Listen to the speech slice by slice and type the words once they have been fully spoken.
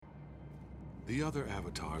The other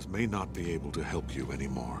avatars may not be able to help you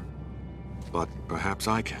anymore, but perhaps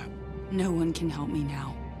I can. No one can help me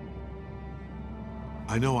now.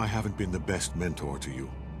 I know I haven't been the best mentor to you,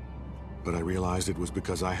 but I realized it was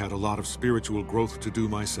because I had a lot of spiritual growth to do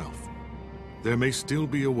myself. There may still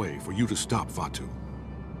be a way for you to stop Vaatu.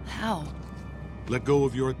 How? Let go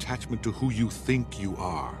of your attachment to who you think you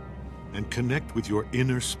are, and connect with your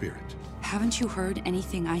inner spirit. Haven't you heard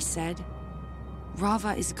anything I said?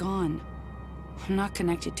 Rava is gone. I'm not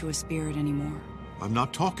connected to a spirit anymore. I'm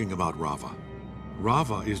not talking about Rava.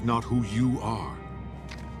 Rava is not who you are.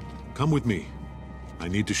 Come with me. I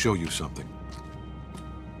need to show you something.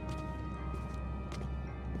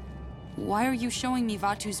 Why are you showing me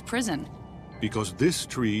Vaatu's prison? Because this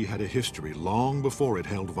tree had a history long before it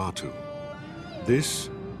held Vaatu. This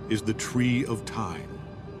is the Tree of Time,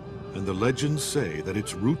 and the legends say that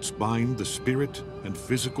its roots bind the spirit and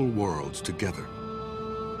physical worlds together.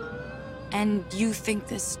 And you think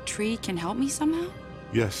this tree can help me somehow?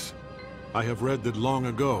 Yes. I have read that long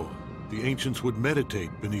ago, the ancients would meditate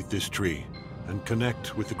beneath this tree and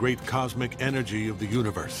connect with the great cosmic energy of the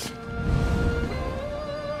universe.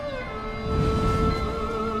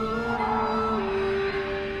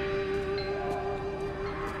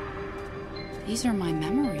 These are my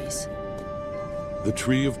memories. The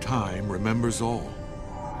Tree of Time remembers all.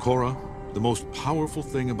 Korra, the most powerful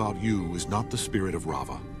thing about you is not the spirit of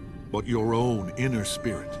Rava, but your own inner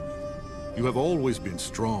spirit. You have always been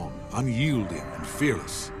strong, unyielding, and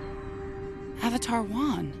fearless. Avatar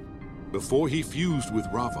Wan. Before he fused with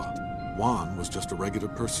Rava, Wan was just a regular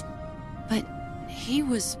person. But he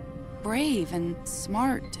was brave and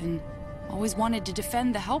smart and always wanted to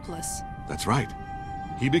defend the helpless. That's right.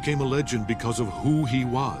 He became a legend because of who he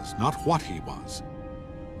was, not what he was.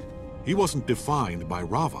 He wasn't defined by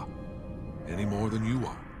Rava any more than you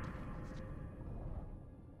are.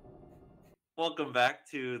 Welcome back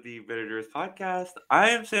to the Bitter podcast.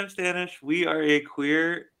 I am Sam Stanish. We are a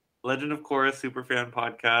queer Legend of Korra superfan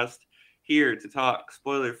podcast here to talk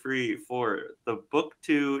spoiler-free for the Book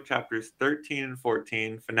 2, chapters 13 and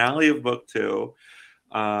 14, finale of Book 2.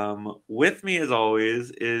 With me, as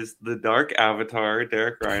always, is the Dark Avatar,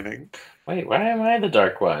 Derek Reining. Wait, why am I the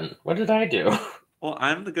dark one? What did I do? Well,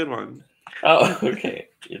 I'm the good one. Oh, okay.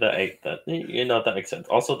 That makes sense.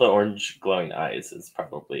 Also, the orange glowing eyes is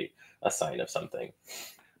probably a sign of something.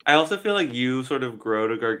 I also feel like you sort of grow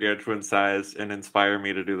to gargantuan size and inspire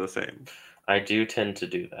me to do the same. I do tend to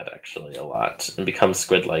do that, actually, a lot, and become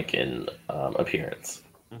squid-like in appearance.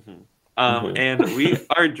 Mm-hmm. And we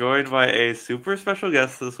are joined by a super special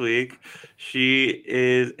guest this week. She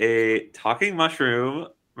is a talking mushroom,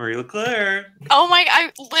 Marie LeClaire. Oh my!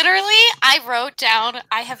 I wrote down.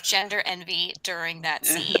 I have gender envy during that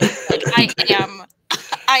scene. Like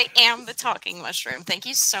I am the talking mushroom. Thank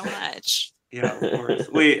you so much. Yeah, of course.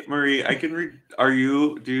 Wait, Marie, I can read. Do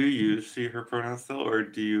you use she, her pronouns still, or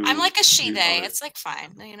do you? I'm like a she, they. It's like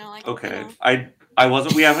fine. Okay. I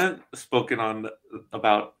wasn't. We haven't spoken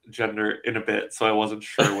about gender in a bit, so I wasn't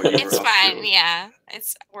sure what you were. It's fine. Yeah,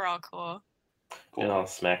 we're all cool. It all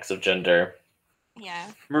smacks of gender.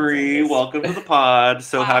 Yeah. Marie, welcome to the pod.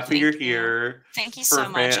 So happy you're here. Thank you so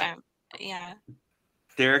much.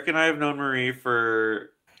 Derek and I have known Marie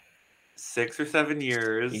for 6 or 7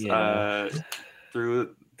 years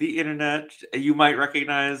through the internet. You might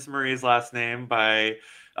recognize Marie's last name by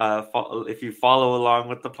if you follow along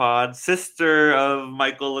with the pod. Sister of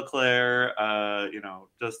Michael LeClaire,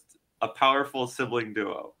 just a powerful sibling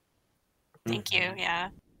duo. Thank you. Yeah.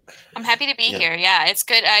 I'm happy to be here. Yeah, it's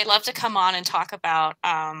good. I love to come on and talk about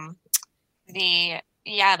the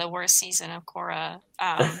worst season of Korra.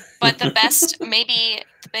 But the best, maybe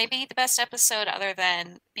the best episode other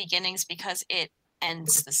than Beginnings, because it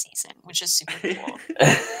ends the season, which is super cool.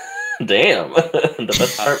 Damn. The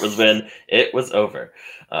best part was when it was over.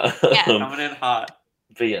 Coming in hot.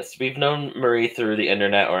 But yes, we've known Marie through the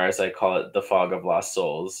internet, or as I call it, the fog of lost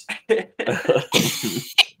souls.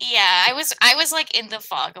 Yeah, I was like in the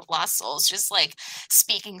fog of lost souls, just like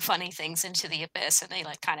speaking funny things into the abyss, and they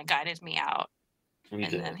like kind of guided me out.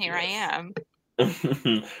 Then here I am.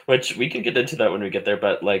 Which we can get into that when we get there,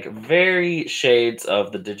 but like very shades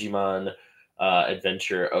of the Digimon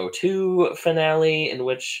Adventure 02 finale, in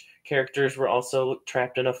which characters were also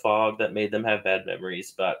trapped in a fog that made them have bad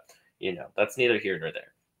memories, but that's neither here nor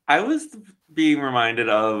there. I was being reminded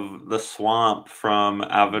of the swamp from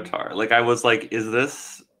Avatar. Like, I was like, is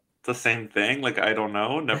this the same thing? Like, I don't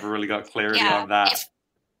know. Never really got clarity on that.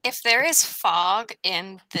 If there is fog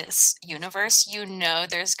in this universe,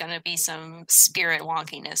 there's going to be some spirit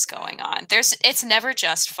wonkiness going on. It's never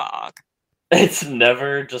just fog. It's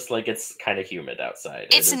never just like it's kind of humid outside.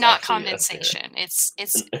 It's It is not actually a spirit.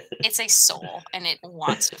 condensation. It's a soul, and it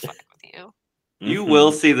wants to fuck with you. You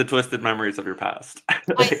will see the twisted memories of your past.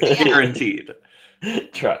 Yeah. Guaranteed.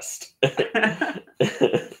 Trust.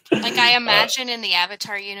 Like, I imagine in the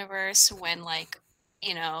Avatar universe when, like,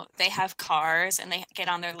 you know, they have cars and they get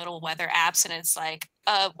on their little weather apps and it's like,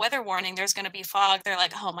 weather warning, there's going to be fog. They're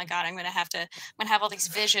like, oh my God, I'm going to have all these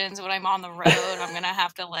visions when I'm on the road. I'm going to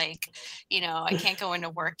have to, like, you know, I can't go into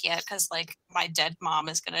work yet because, like, my dead mom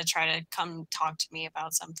is going to try to come talk to me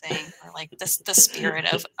about something. Or, like, the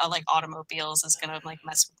spirit of, like, automobiles is going to, like,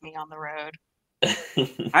 mess with me on the road.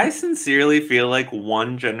 I sincerely feel like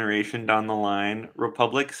one generation down the line,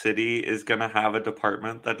 Republic City is gonna have a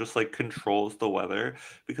department that just like controls the weather,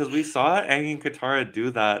 because we saw Aang and Katara do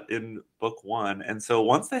that in book 1. And so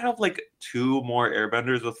once they have like 2 more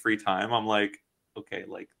airbenders with free time, I'm like, okay,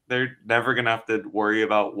 like they're never gonna have to worry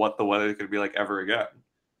about what the weather is gonna be like ever again.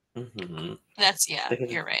 Mhm.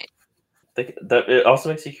 You're right. That it also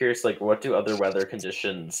makes you curious, like, what do other weather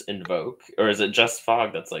conditions invoke, or is it just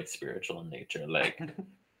fog that's like spiritual in nature? Like,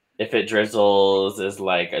 if it drizzles, is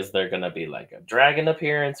there gonna be like a dragon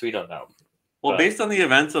appearance? We don't know. Well, But- based on the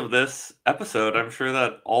events of this episode, I'm sure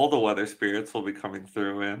that all the weather spirits will be coming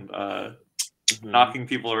through and Mhm. knocking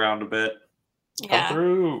people around a bit. Come Yeah.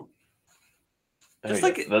 through. Just I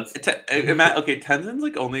like guess that's okay, Tenzin's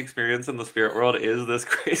like only experience in the spirit world is this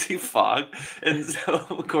crazy fog, and so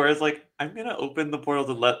Korra's like, I'm gonna open the portals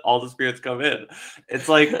and let all the spirits come in. It's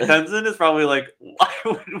like Tenzin is probably like, why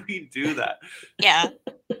would we do that? Yeah.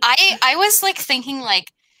 I was like thinking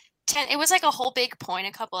like it was like a whole big point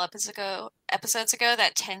a couple episodes ago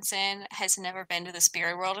that Tenzin has never been to the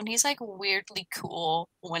spirit world, and he's like weirdly cool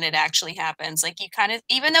when it actually happens. Like, you kind of,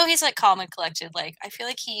 even though he's like calm and collected, like I feel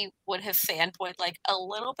like he would have fanboyed like a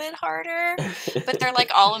little bit harder, but they're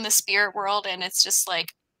like all in the spirit world, and it's just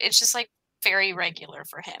like very regular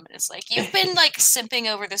for him. And it's like, you've been like simping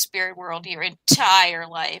over the spirit world your entire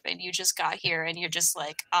life, and you just got here and you're just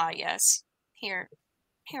like, ah, yes, here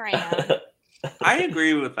I am. I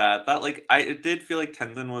agree with that. That like it did feel like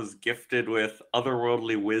Tenzin was gifted with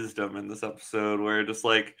otherworldly wisdom in this episode, where just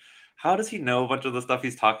like, how does he know a bunch of the stuff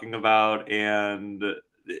he's talking about? And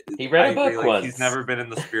He read I a book agree, like, once. he's never been in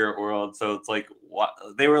the spirit world, so it's like, what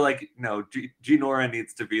they were like, no, Jinora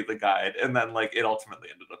needs to be the guide, and then like it ultimately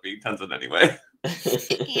ended up being Tenzin anyway.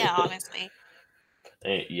 Yeah, honestly.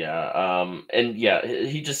 Yeah, and yeah,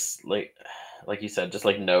 he just like you said, just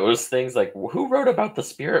like knows things. Like, who wrote about the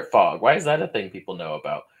spirit fog? Why is that a thing people know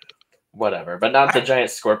about? Whatever, but not the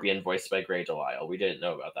giant scorpion voiced by Grey Delisle. We didn't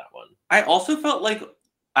know about that one. I also felt like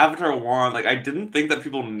Avatar One, like I didn't think that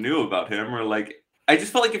people knew about him, or like I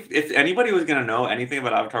just felt like if anybody was gonna know anything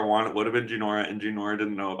about Avatar One, it would have been Jinora, and Jinora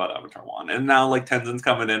didn't know about Avatar One. And now like Tenzin's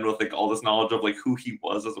coming in with like all this knowledge of like who he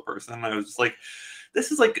was as a person. I was just like,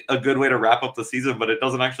 this is like a good way to wrap up the season, but it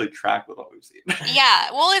doesn't actually track with what we've seen.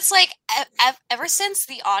 Yeah, well, it's like ever since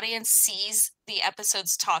the audience sees the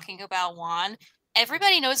episodes talking about Wan,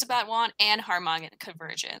 everybody knows about Wan and harmonic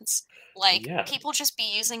convergence. Like, Yeah. people just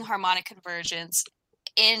be using harmonic convergence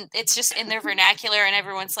it's just in their vernacular, and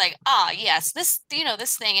everyone's like, ah, yes, this, you know,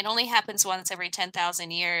 this thing, it only happens once every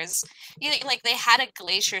 10,000 years. Like, they had a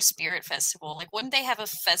Glacier Spirit Festival. Like, wouldn't they have a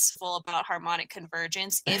festival about harmonic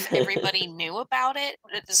convergence if everybody knew about it?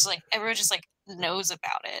 It's like everyone just like knows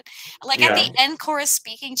about it. Like, at the end, Korra's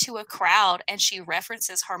speaking to a crowd and she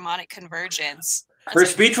references harmonic convergence. Her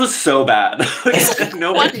speech was so bad.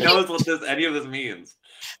 Nobody knows what any of this means.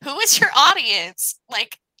 Who is your audience?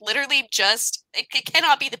 Like, literally just, it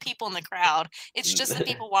cannot be the people in the crowd. It's just the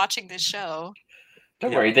people watching this show.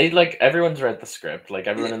 Don't worry, they like, everyone's read the script. Like,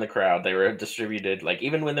 everyone in the crowd, they were distributed. Like,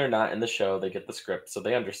 even when they're not in the show, they get the script, so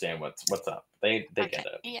they understand what's up. They get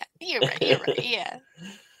it. Yeah, you're right. Yeah.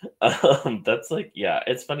 That's like, yeah,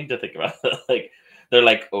 it's funny to think about. Like, they're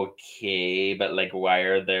like, okay, but like, why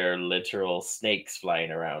are there literal snakes flying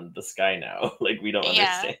around the sky now? Like, we don't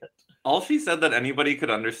understand. All she said that anybody could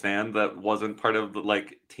understand that wasn't part of the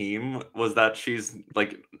like team was that she's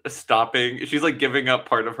like stopping. She's like giving up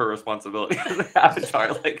part of her responsibility as an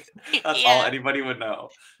Avatar. Like, that's all anybody would know.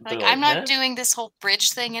 Like, I'm not doing this whole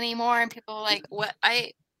bridge thing anymore, and people are like, what?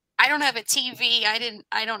 I don't have a TV.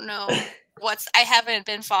 I don't know I haven't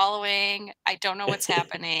been following. I don't know what's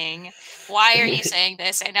happening. Why are you saying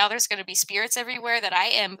this? And now there's going to be spirits everywhere that I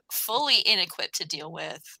am fully inequipped to deal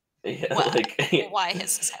with. Yeah, why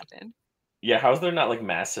has this happened? Yeah, how's there not like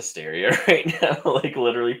mass hysteria right now? Like,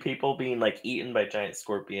 literally people being like eaten by giant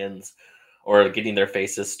scorpions or getting their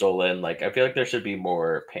faces stolen. Like, I feel like there should be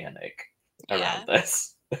more panic around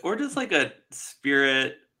this. Or just like a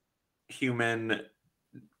spirit human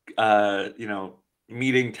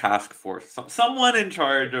meeting task force, someone in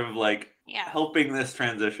charge of Yeah. helping this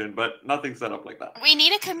transition, but nothing's set up like that. We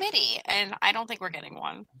need a committee, and I don't think we're getting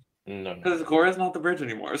one. No. Because Cora's not the bridge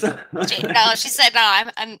anymore. So. She said, no,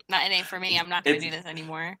 I'm not an A for me. I'm not going to do this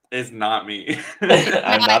anymore. It's not me.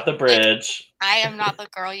 I'm not the bridge. I am not the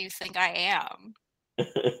girl you think I am.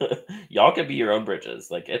 Y'all can be your own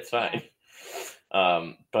bridges. Like, it's fine.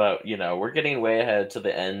 But, we're getting way ahead to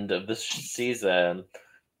the end of this season.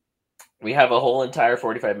 We have a whole entire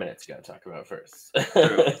 45 minutes we got to talk about first.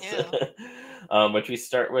 Which we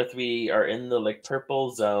start with, we are in the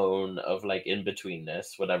purple zone of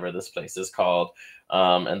in-betweenness, whatever this place is called.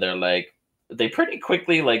 And they're they pretty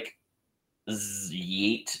quickly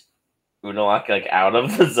yeet Unalaq out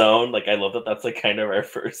of the zone. I love that that's kind of our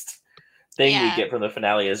first thing we get from the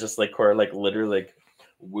finale is just Korra literally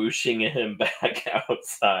whooshing him back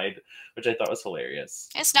outside, which I thought was hilarious.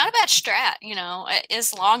 It's not a bad strat,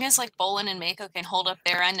 as long as Bolin and Mako can hold up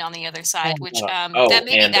their end on the other side, which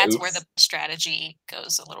that's where the strategy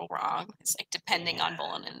goes a little wrong. It's depending on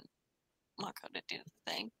Bolin and Mako to do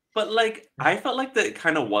the thing. But I felt that it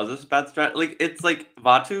kind of was a bad strat. It's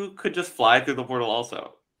Vaatu could just fly through the portal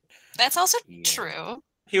also. That's also true.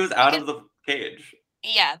 He was out of the cage.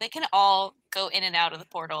 Yeah, they can all go in and out of the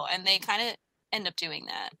portal, and they kind of end up doing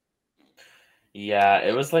that. Yeah,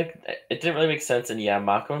 it was it didn't really make sense. And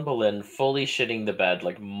Mako and Bolin fully shitting the bed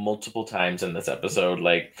multiple times in this episode,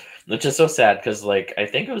 which is so sad because I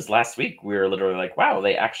think it was last week we were literally wow,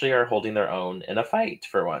 they actually are holding their own in a fight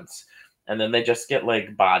for once. And then they just get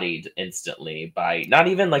bodied instantly by not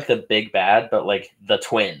even the big bad, but the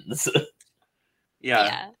twins.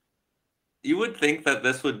 Yeah. You would think that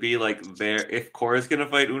this would be if Korra's gonna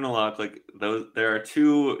fight Unalaq, there are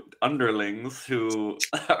two underlings who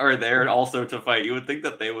are there also to fight. You would think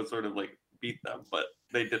that they would sort of beat them, but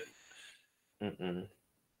they didn't. Mm-mm.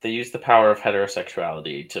 They used the power of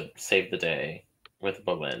heterosexuality to save the day with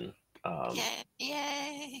Bolin.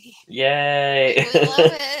 Yay! Yay! We love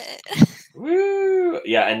it. Woo!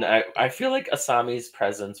 Yeah, and I feel Asami's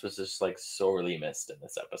presence was just sorely missed in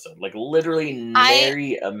this episode. Literally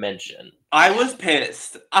nary a mention. I was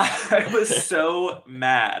pissed. I was so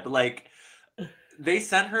mad. They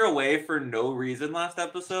sent her away for no reason last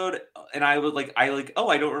episode, and I was I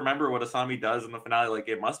don't remember what Asami does in the finale.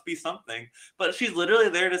 It must be something, but she's literally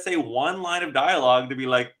there to say one line of dialogue to be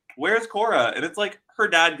where's Korra? And it's her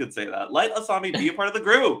dad could say that. Let Asami be a part of the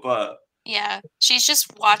group. Yeah, she's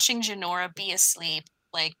just watching Jinora be asleep.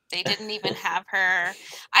 They didn't even have her.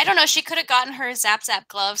 I don't know. She could have gotten her zap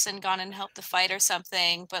gloves and gone and helped the fight or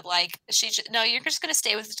something. But no, you're just gonna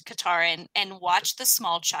stay with Katara and watch the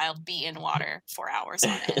small child be in water for hours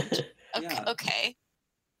on end. Okay.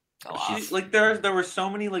 Go off. There were so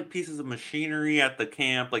many like pieces of machinery at the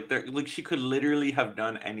camp. She could literally have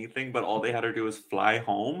done anything, but all they had her do was fly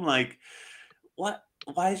home. What?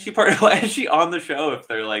 Why is she why is she on the show if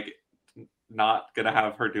they're not gonna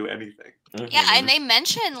have her do anything? Mm-hmm. Yeah, and they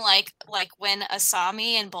mention like when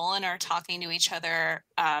Asami and Bolin are talking to each other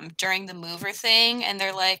during the mover thing, and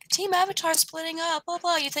they're like, Team Avatar splitting up, blah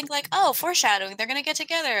blah. You think oh, foreshadowing, they're gonna get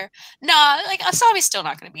together. Nah, Asami's still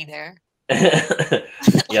not gonna be there.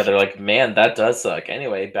 Yeah, they're like, man, that does suck.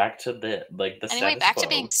 Anyway, back to the anyway, back to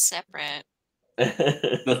being separate.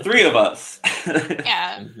 The three of us.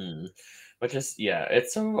 Yeah. Mm-hmm. Which is,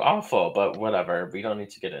 it's so awful, but whatever. We don't need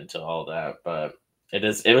to get into all that, but it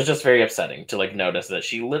was just very upsetting to notice that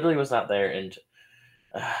she literally was not there, and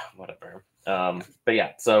whatever. But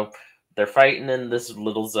yeah, so they're fighting in this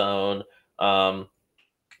little zone.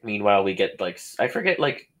 Meanwhile, we get I forget,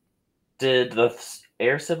 did the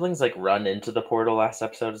Air siblings run into the portal last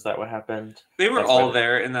episode? Is that what happened? They were all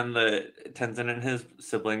there, and then the Tenzin and his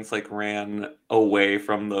siblings ran away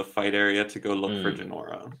from the fight area to go look for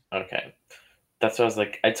Jinora. Okay. That's what I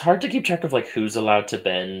was it's hard to keep track of who's allowed to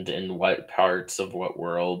bend in what parts of what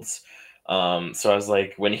worlds. So I was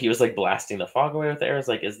when he was blasting the fog away with the air, I was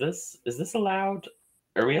is this allowed?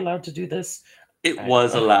 Are we allowed to do this? It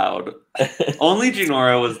was allowed. Only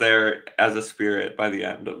Jinora was there as a spirit by the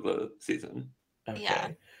end of the season. Okay. Yeah.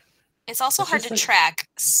 It's also hard to track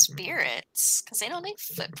spirits because they don't leave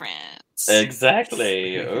footprints.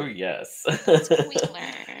 Exactly. Oh yes. That's what we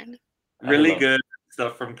learned. Really good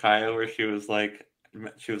stuff from Kaya where she was like,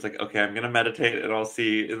 okay, I'm gonna meditate and I'll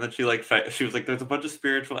see. And then she was like, there's a bunch of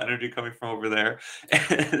spiritual energy coming from over there.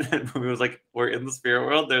 And then Bumi was like, we're in the spirit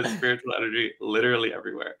world. There's spiritual energy literally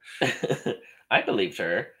everywhere. I believed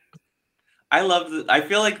her. I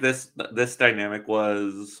feel like this dynamic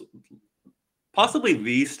was possibly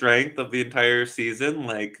the strength of the entire season,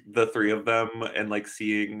 the three of them and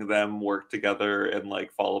seeing them work together and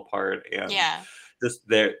fall apart and just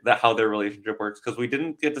how their relationship works, because we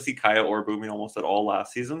didn't get to see Kaya or Bumi almost at all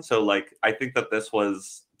last season. So like I think that this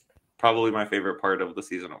was probably my favorite part of the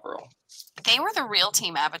season overall. They were the real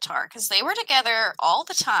team Avatar because they were together all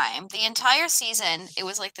the time. The entire season, it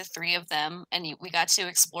was like the three of them, and we got to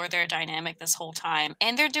explore their dynamic this whole time.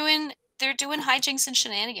 And they're doing hijinks and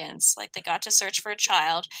shenanigans. Like they got to search for a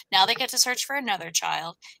child. Now they get to search for another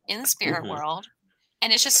child in the spirit world.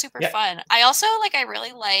 And it's just super fun. I also I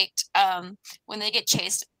really liked when they get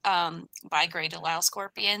chased by Grey Delisle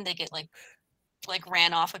Scorpion, they get like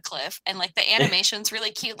ran off a cliff, and like the animation's really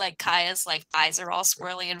cute. Like Kaya's like eyes are all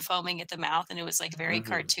swirly and foaming at the mouth, and it was like very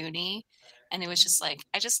cartoony. And it was just like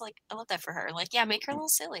I love that for her. Like, yeah, make her a little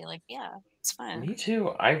silly. Like, yeah, it's fun. Me too.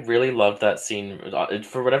 I really loved that scene.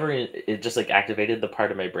 For whatever reason, it just like activated the part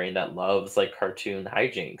of my brain that loves like cartoon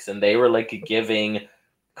hijinks, and they were like giving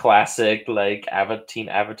classic like Team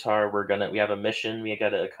Avatar. We have a mission we got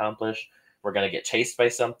to accomplish. We're gonna get chased by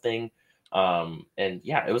something. And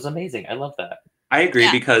yeah, it was amazing. I love that. I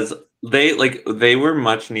agree because they were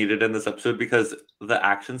much needed in this episode because the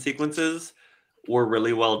action sequences were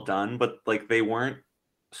really well done, but like they weren't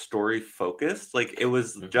story focused. Like it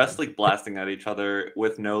was just like blasting at each other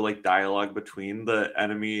with no like dialogue between the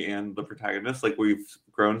enemy and the protagonist, like we've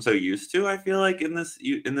grown so used to. I feel like in this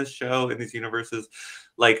show, in these universes,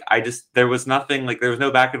 like there was nothing, like there was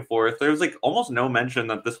no back and forth. There was like almost no mention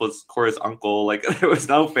that this was Korra's uncle. Like there was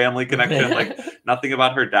no family connection, like nothing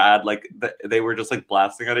about her dad. Like they were just like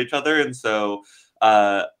blasting at each other. And so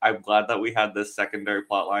I'm glad that we had this secondary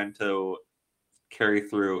plot line to carry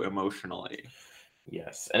through emotionally.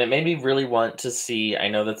 Yes, and it made me really want to see. I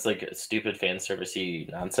know that's like stupid fan servicey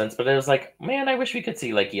nonsense, but it was like, man, I wish we could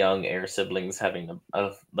see like young heir siblings having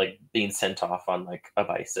like being sent off on like a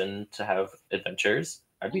bison to have adventures.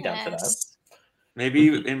 I'd be down for that.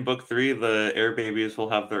 Maybe in book 3, the heir babies will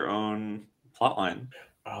have their own plotline.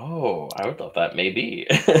 Oh, I would love that. Maybe.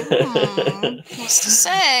 What's to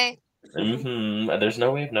say? There's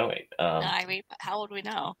no way of knowing. How would we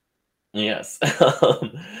know? Yes.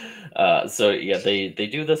 So yeah, they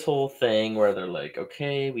do this whole thing where they're like,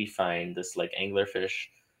 okay, we find this like anglerfish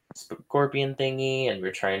scorpion thingy, and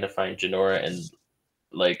we're trying to find Jinora, and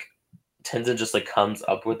like Tenzin just like comes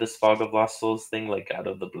up with this Fog of Lost Souls thing like out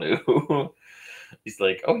of the blue. He's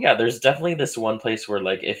like, oh yeah, there's definitely this one place where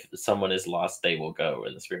like if someone is lost, they will go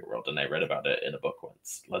in the spirit world, and I read about it in a book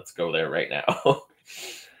once. Let's go there right now.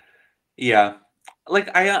 Yeah,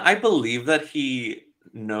 like I believe that he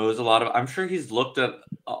knows a lot of. I'm sure he's looked at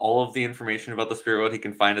all of the information about the spirit world he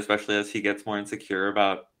can find, especially as he gets more insecure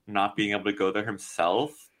about not being able to go there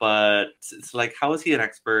himself. But it's like, how is he an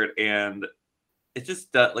expert? And it's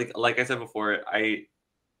just like I said before,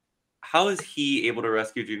 how is he able to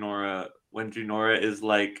rescue Jinora when Jinora is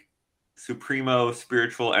like supremo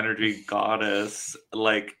spiritual energy goddess,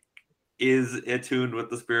 like is attuned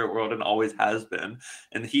with the spirit world and always has been,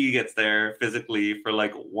 and he gets there physically for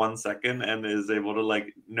like 1 second and is able to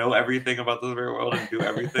like know everything about the spirit world and do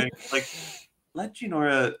everything. Like, let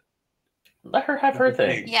Jinora, let her have her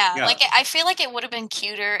thing. Yeah, like I feel like it would have been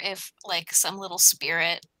cuter if like some little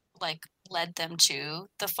spirit like led them to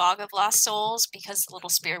the Fog of Lost Souls, because the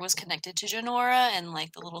little spirit was connected to Jinora, and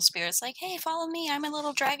like the little spirit's like, hey, follow me, I'm a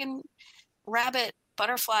little dragon rabbit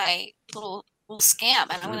butterfly little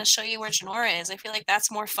scamp, and I'm going to show you where Jinora is. I feel like that's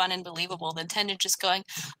more fun and believable than Tenzin just going,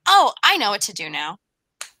 oh, I know what to do now.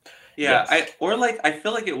 Yeah, yes. I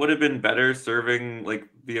feel like it would have been better serving like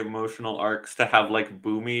the emotional arcs to have like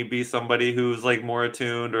Bumi be somebody who's like more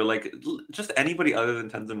attuned, or like just anybody other than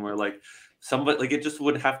Tenzin, where like somebody like it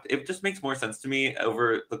just makes more sense to me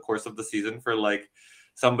over the course of the season for like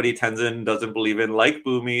somebody Tenzin doesn't believe in, like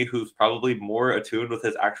Bumi, who's probably more attuned with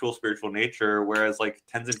his actual spiritual nature, whereas like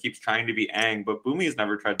Tenzin keeps trying to be Aang, but Bumi has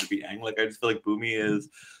never tried to be Aang. Like I just feel like Bumi is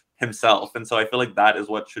himself, and so I feel like that is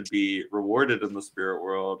what should be rewarded in the spirit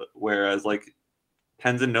world, whereas like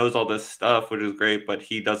Tenzin knows all this stuff, which is great, but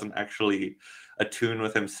he doesn't actually attune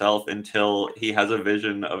with himself until he has a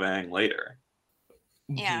vision of Aang later.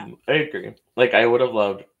 Yeah, I agree. Like I would have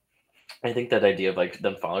loved, I think that idea of like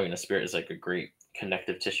them following a spirit is like a great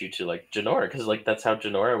connective tissue to like Jinora, because like that's how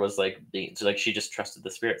Jinora was like being, so like she just trusted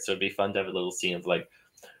the spirit. So it'd be fun to have a little scene of like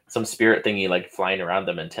some spirit thingy like flying around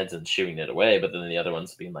them and Tenzin shooing it away, but then the other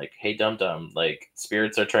ones being like, hey dum dum, like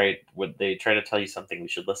spirits are would they try to tell you something, we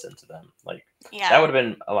should listen to them. Like that would have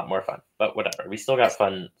been a lot more fun, but whatever, we still got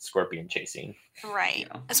fun scorpion chasing, right?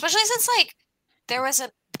 Especially since like there was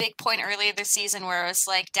a big point earlier this season where it's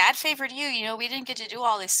like, Dad favored you. You know, we didn't get to do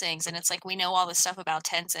all these things, and it's like we know all this stuff about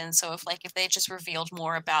Tenzin. So if they just revealed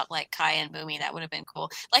more about like Kai and Boomy, that would have been cool.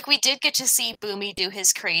 Like we did get to see Boomy do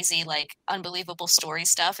his crazy, like unbelievable story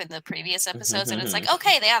stuff in the previous episodes, and it's like,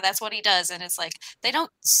 okay, yeah, that's what he does, and it's like they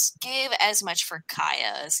don't give as much for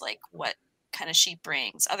Kaya as like what kind of she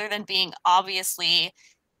brings, other than being obviously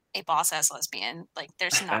a boss-ass lesbian. Like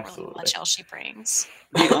there's not really much else she brings.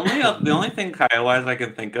 The only thing Kaya-wise I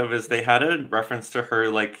can think of is they had a reference to her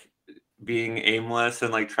like being aimless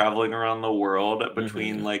and like traveling around the world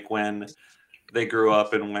between like when they grew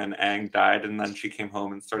up and when Aang died, and then she came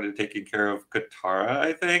home and started taking care of Katara,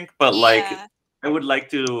 I think. But like I would like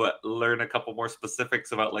to learn a couple more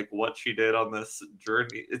specifics about like what she did on this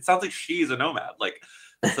journey. It sounds like she's a nomad, like.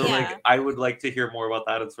 So like I would like to hear more about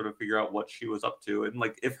that and sort of figure out what she was up to, and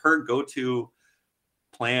like if her go-to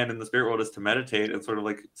plan in the spirit world is to meditate and sort of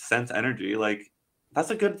like sense energy, like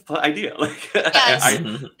that's a good idea. Like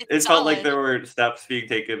it felt like there were steps being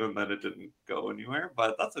taken and then it didn't go anywhere,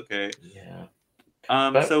 but that's okay.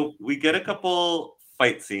 So we get a couple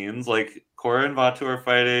fight scenes, like Korra and Vaatu are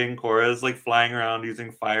fighting. Korra's like flying around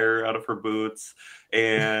using fire out of her boots,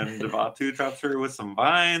 and Vaatu traps her with some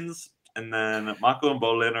vines. And then Mako and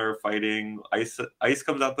Bolin are fighting. Ice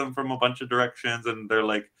comes at them from a bunch of directions, and they're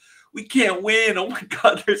like, "We can't win! Oh my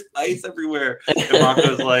god, there's ice everywhere!" And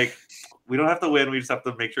Mako's like, "We don't have to win. We just have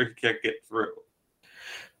to make sure he can't get through."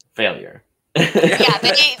 Failure. Yeah,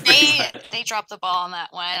 they dropped the ball on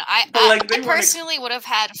that one. I personally would have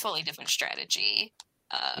had a fully different strategy.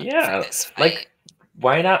 For this fight. Like,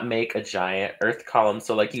 why not make a giant earth column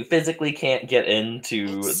so like you physically can't get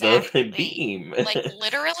into the beam? Like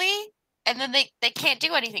literally. And then they can't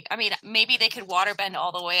do anything. I mean, maybe they could waterbend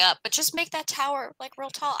all the way up, but just make that tower like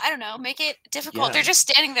real tall. I don't know. Make it difficult. Yeah. They're just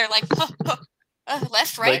standing there like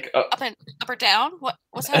left, right, like, up or down.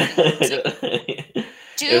 What's happening? It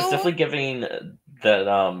was definitely giving that.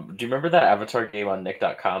 Do you remember that Avatar game on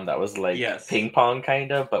Nick.com that was like ping pong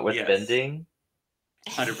kind of, but with bending?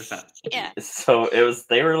 100%. Yeah. So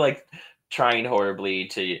they were like trying horribly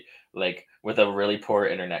to like. With a really poor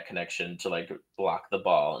internet connection to like block the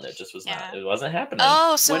ball, and it just was not. It wasn't happening.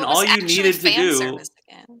 Oh, so when all you needed to do.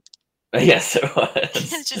 Yes, it was.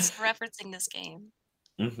 It's just referencing this game.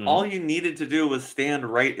 Mm-hmm. All you needed to do was stand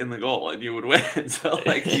right in the goal, and you would win. So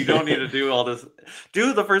like, you don't need to do all this.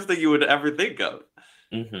 Do the first thing you would ever think of.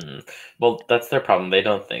 Mm-hmm. Well, that's their problem. They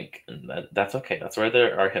don't think, and that's okay. That's where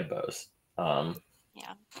there are himbos.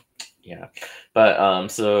 Yeah, but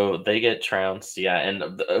so they get trounced. Yeah,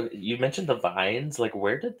 and you mentioned the vines. Like,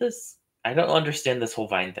 where did this? I don't understand this whole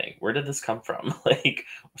vine thing. Where did this come from? Like,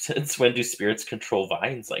 since when do spirits control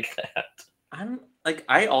vines like that?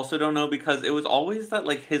 I also don't know, because it was always that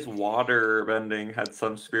like his water bending had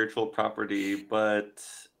some spiritual property, but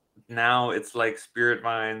now it's like spirit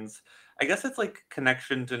vines. I guess it's like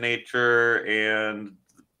connection to nature and.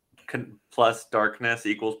 Plus darkness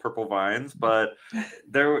equals purple vines, but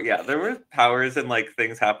there were powers and like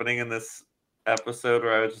things happening in this episode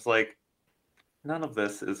where I was just like, none of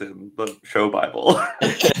this is in the show Bible.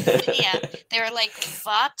 Yeah, they were like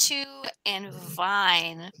Vaatu and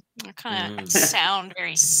Vine. They kind of sound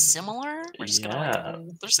very similar. We're just gonna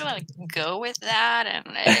go with that,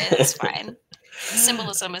 and it's fine.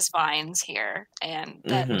 Symbolism is vines here, and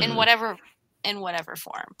that in whatever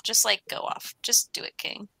form, just like go off, just do it,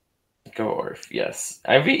 King. Go Orf, yes.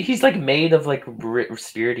 He's like made of like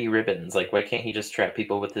spirity ribbons. Like, why can't he just trap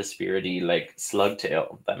people with his spirity like slug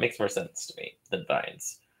tail? That makes more sense to me than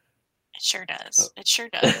vines. It sure does. It sure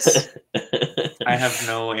does. I have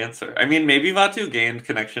no answer. I mean, maybe Vaatu gained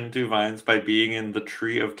connection to vines by being in the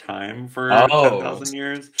Tree of Time for 10,000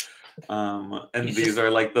 years. And these are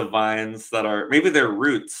like the vines that are maybe they're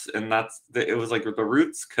roots, and it was like the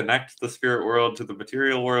roots connect the spirit world to the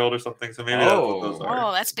material world or something. So maybe that's what those are.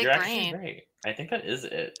 Oh, that's big brain. Right. I think that is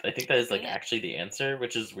it. I think that is like actually the answer,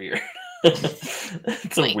 which is weird.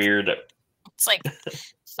 It's like, weird. It's like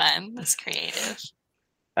fun. It's creative.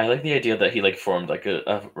 I like the idea that he like formed like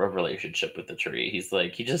a relationship with the tree. He's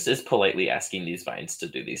like he just is politely asking these vines to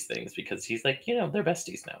do these things because he's like, they're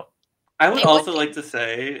besties now. I would also like to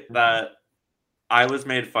say that I was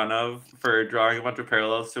made fun of for drawing a bunch of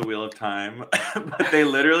parallels to Wheel of Time, but they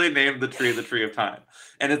literally named the Tree of Time.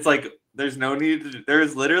 And it's like, there's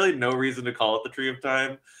literally no reason to call it the Tree of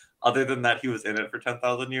Time other than that he was in it for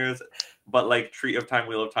 10,000 years. But like Tree of Time,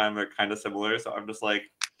 Wheel of Time are kind of similar. So I'm just like,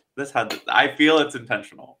 I feel it's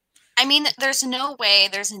intentional. I mean, there's no way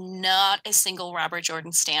there's not a single Robert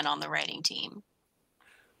Jordan stan on the writing team.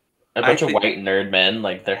 A bunch of white nerd men,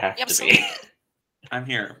 like there have to be. I'm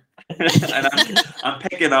here, and I'm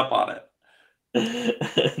picking up on it.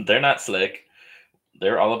 They're not slick.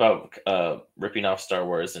 They're all about ripping off Star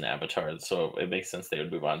Wars and Avatar, so it makes sense they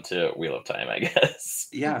would move on to Wheel of Time, I guess.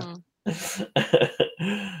 Yeah.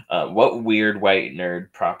 What weird white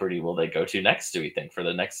nerd property will they go to next, do we think, for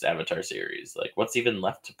the next Avatar series? Like, what's even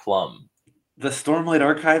left to plumb? The Stormlight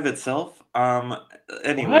Archive itself.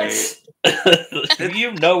 Anyway,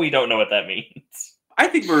 you know we don't know what that means. I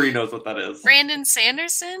think Marie knows what that is. Brandon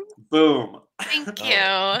Sanderson. Boom. Thank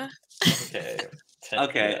you. Okay.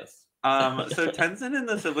 Okay. Yes. So Tenzin and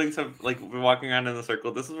the siblings have been walking around in the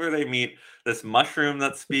circle. This is where they meet this mushroom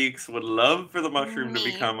that speaks. Would love for the mushroom to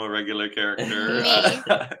become a regular character.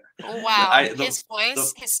 Wow. His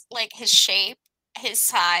voice, his shape, his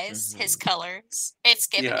size, his colors. It's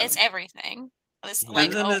everything. It's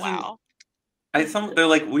like, oh wow. They're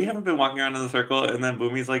like, we haven't been walking around in the circle, and then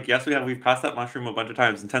Boomy's like, yes, we have. We've passed that mushroom a bunch of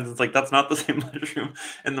times, and Tenzin's like, that's not the same mushroom,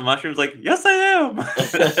 and the mushroom's like, yes, I am.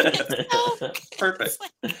 Perfect.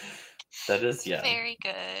 That is very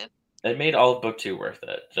good. It made all of book 2 worth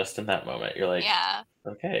it. Just in that moment, you're like, yeah,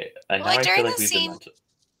 okay. And now I feel like we've been.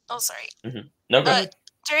 Oh, sorry. No, go ahead.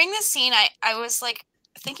 During this scene, I was like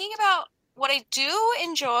thinking about. What I do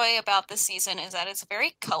enjoy about the season is that it's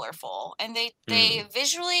very colorful, and they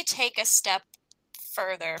visually take a step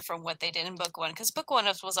further from what they did in book 1, because book 1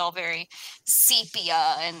 was all very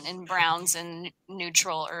sepia and browns and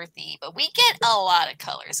neutral earthy, but we get a lot of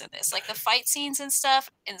colors in this, like the fight scenes and stuff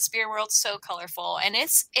in the spirit world, so colorful, and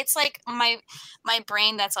it's like my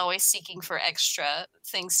brain that's always seeking for extra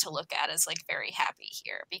things to look at is like very happy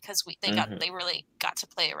here, because they really got to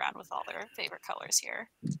play around with all their favorite colors here.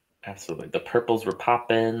 Absolutely. The purples were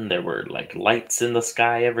popping. There were like lights in the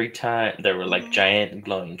sky every time. There were like giant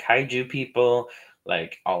glowing kaiju people.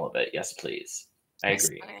 Like all of it. Yes, please. I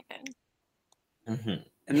agree. And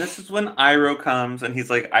this is when Iroh comes and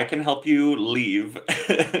he's like, I can help you leave.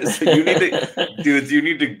 So you need to, dudes, you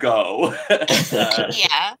need to go.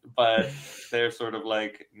 Yeah. But they're sort of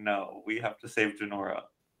like, no, we have to save Jinora.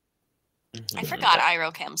 I forgot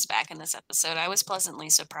Iroh comes back in this episode. I was pleasantly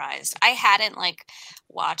surprised. I hadn't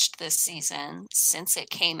watched this season since it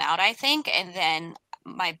came out, I think, and then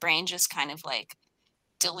my brain just kind of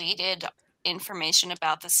deleted information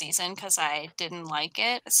about the season because I didn't like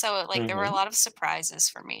it. So there were a lot of surprises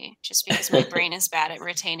for me just because my brain is bad at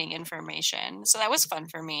retaining information. So that was fun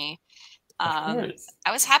for me. I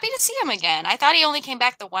was happy to see him again. I thought he only came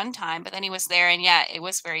back the one time, but then he was there, and yeah, it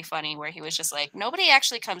was very funny where he was just like, nobody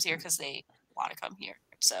actually comes here because they want to come here.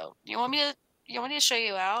 So you want me to show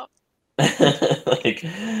you out?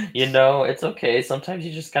 It's okay. Sometimes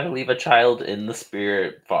you just gotta leave a child in the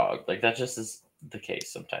spirit fog. That just is the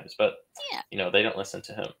case sometimes. But yeah, they don't listen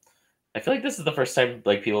to him. I feel like this is the first time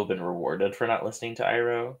people have been rewarded for not listening to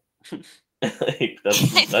Iroh.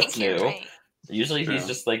 That's new. Right. Usually he's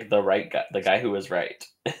just the right guy, the guy who was right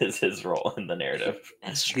is his role in the narrative.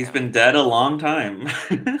 That's true. He's been dead a long time.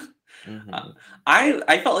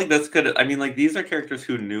 I felt like this could, these are characters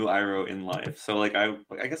who knew Iroh in life. So I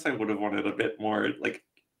guess I would have wanted a bit more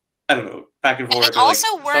I don't know, back and forth. And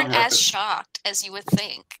also weren't as shocked as you would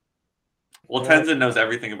think. Well, Tenzin knows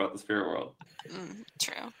everything about the spirit world.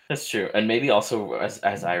 True. That's true. And maybe also as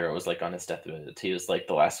Iroh was on his deathbed, he was the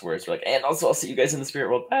last words were and also I'll see you guys in the spirit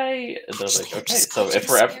world. Bye. And they're like, okay, so if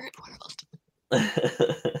we're ever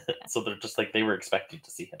so they're just they were expecting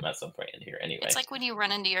to see him at some point in here anyway. It's like when you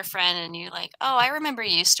run into your friend and you oh, I remember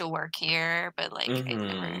you used to work here, but I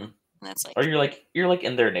never. And that's or you're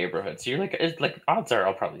in their neighborhood, so you're it's odds are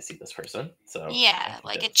I'll probably see this person. So yeah,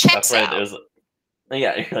 it checks out. It was.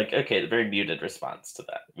 Yeah, you're okay, very muted response to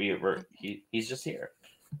that. He's just here.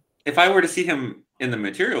 If I were to see him in the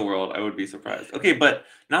material world, I would be surprised. Okay, but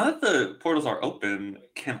now that the portals are open,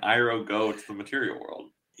 can Iroh go to the material world?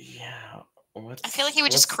 Yeah. I feel like he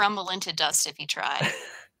would just crumble into dust if he tried.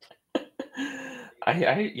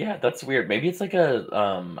 Yeah, that's weird. Maybe it's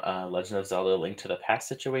a Legend of Zelda: Link to the Past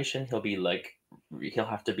situation. He'll be he'll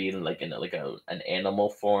have to be in an animal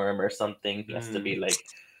form or something. He has to be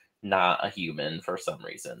not a human for some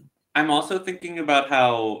reason. I'm also thinking about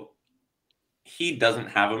how he doesn't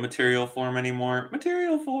have a material form anymore.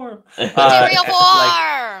 Material form. Material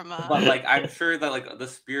form. But I'm sure that the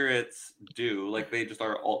spirits do. They just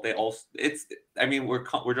are all. They all. It's. We're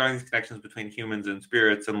drawing these connections between humans and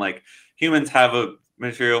spirits, and humans have a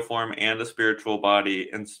material form and a spiritual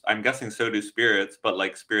body, and I'm guessing so do spirits. But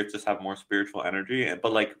spirits just have more spiritual energy.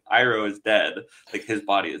 But Iroh is dead. His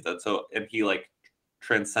body is dead. So and he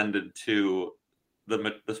transcended to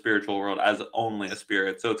the spiritual world as only a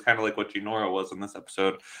spirit. So it's kind of like what Jinora was in this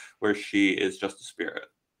episode, where she is just a spirit.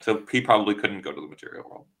 So he probably couldn't go to the material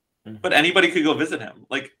world. But anybody could go visit him.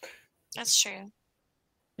 That's true.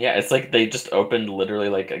 Yeah, it's like they just opened literally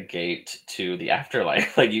like a gate to the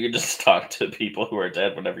afterlife. Like you can just talk to people who are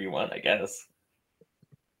dead whenever you want, I guess.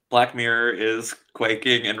 Black Mirror is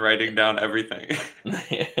quaking and writing down everything.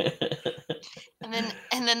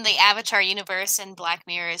 And then the Avatar universe in Black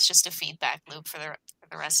Mirror is just a feedback loop for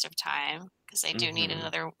the rest of time, because they do need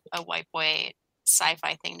a white boy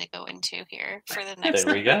sci-fi thing to go into here for the next.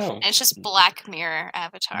 There we go. And it's just Black Mirror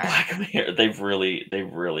Avatar. Black Mirror. They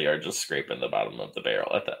really are just scraping the bottom of the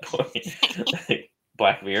barrel at that point.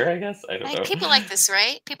 Black Mirror, I guess. I don't know. People like this,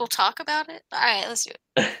 right? People talk about it. All right, let's do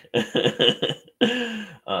it.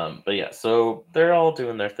 But yeah, so they're all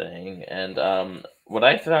doing their thing, and what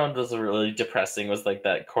I found was really depressing was like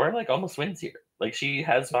that Korra like almost wins here. Like she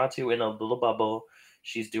has Vaatu in a little bubble.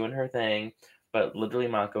 She's doing her thing, but literally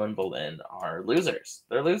Mako and Bolin are losers.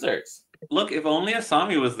 They're losers. Look, if only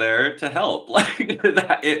Asami was there to help. Like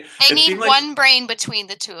they need one brain between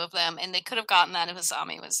the two of them, and they could have gotten that if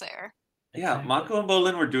Asami was there. Yeah, Mako and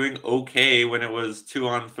Bolin were doing okay when it was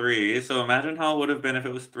 2-on-3. So imagine how it would have been if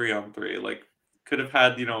it was 3-on-3. Like, could have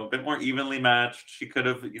had, a bit more evenly matched. She could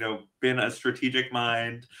have, been a strategic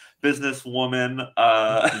mind, businesswoman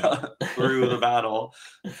through the battle.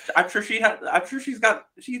 I'm sure she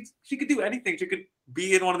could do anything. She could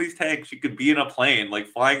be in one of these tanks. She could be in a plane, like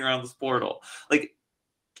flying around this portal. Like,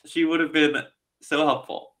 she would have been so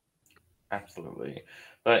helpful. Absolutely.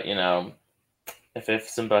 But, if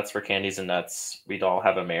ifs and buts were candies and nuts, we'd all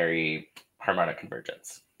have a merry harmonic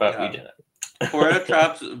convergence. But we didn't. Korra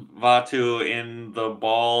traps Vaatu in the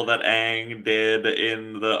ball that Aang did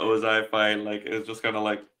in the Ozai fight. Like, it was just kind of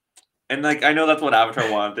like... And, like, I know that's what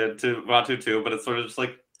Avatar wanted to Vaatu too, but it's sort of just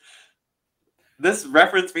like... This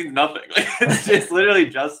reference means nothing. Like, it's literally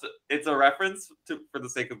just... It's a reference for the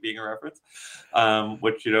sake of being a reference.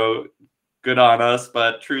 Which, good on us,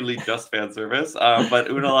 but truly just fan service. But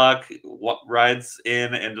Unalaq rides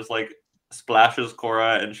in and just like splashes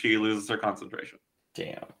Korra, and she loses her concentration.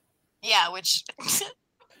 Damn. Yeah, which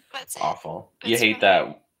that's awful. You hate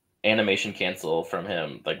that animation cancel from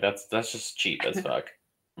him. Like that's just cheap as fuck.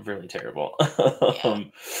 Really terrible. I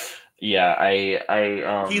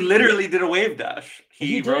he literally did a wave dash.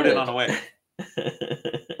 He rode it on a wave.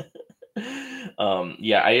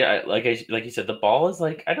 I like you said, the ball is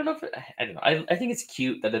like I don't know. I think it's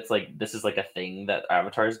cute that it's like this is like a thing that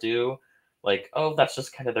avatars do. Like, oh, that's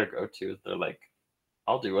just kind of their go-to. They're like,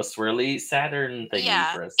 I'll do a swirly Saturn thing.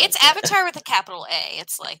 Yeah, it's Avatar with a capital A.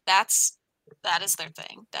 It's like that is their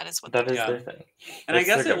thing. That is what their thing. And I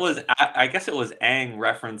guess it was Aang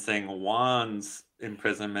referencing Wan's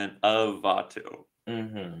imprisonment of Vaatu.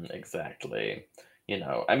 Exactly.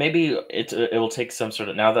 Maybe it will take some sort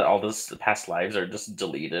of, now that all those past lives are just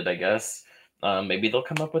deleted, I guess, maybe they'll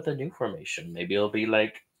come up with a new formation. Maybe it'll be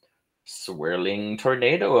like swirling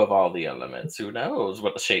tornado of all the elements. Who knows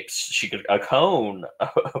what the shapes she could, a cone,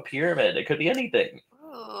 a pyramid, it could be anything.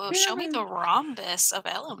 Ooh, show me the rhombus of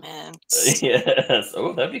elements. Yes.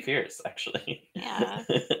 Oh, that'd be fierce, actually. Yeah.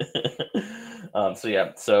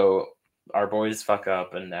 So our boys fuck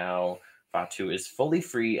up, and now Vaatu is fully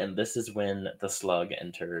free, and this is when the slug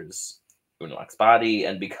enters Unalaq's body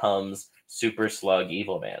and becomes Super Slug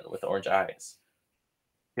Evil Man with orange eyes.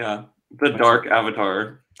 Yeah, the dark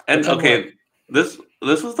avatar. And okay, this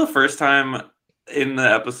was the first time in the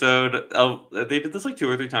episode. They did this like 2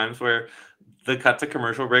 or 3 times where the cut to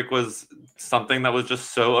commercial break was something that was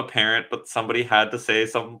just so apparent, but somebody had to say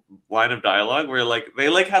some line of dialogue where like they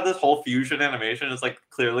like had this whole fusion animation. It's like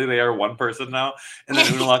clearly they are one person now, and then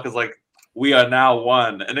Unalaq is like, "We are now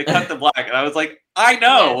one," and it cut to black, and I was like, "I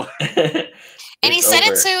know." And he said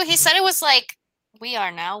it too. He said it was like, "We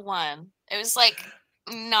are now one." It was like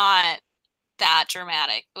not that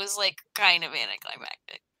dramatic. It was like kind of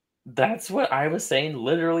anticlimactic. That's what I was saying.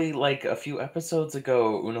 Literally, like a few episodes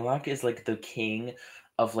ago, Unalaq is like the king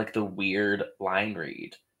of like the weird line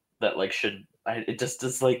read that like it just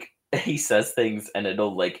is like he says things and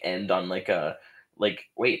it'll like end on like a like,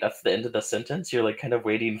 wait, that's the end of the sentence? You're like kind of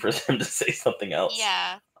waiting for them to say something else.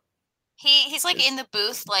 Yeah. He's like in the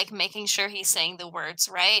booth, like making sure he's saying the words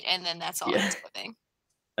right, and then that's all he's putting.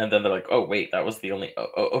 And then they're like, oh, wait, that was the only...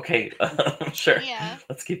 Oh, okay, sure. Yeah.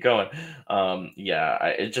 Let's keep going.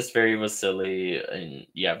 It just was silly and,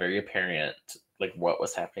 very apparent, like, what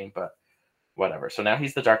was happening, but whatever. So now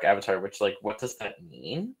he's the Dark Avatar, which, like, what does that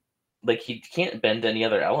mean? Like, he can't bend any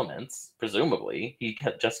other elements, presumably. He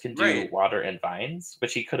just can do water and vines,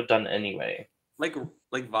 which he could have done anyway. Like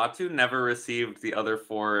Vaatu never received the other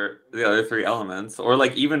 3 elements, or,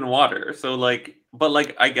 like, even water. So, like... But,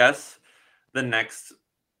 like, I guess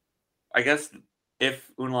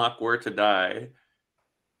if Unalaq were to die,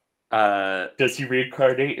 Does he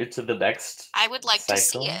reincarnate into the next? I would like to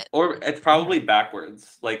see cycle? it. Or it's probably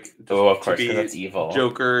backwards, like Oh, of to course, be 'cause that's evil.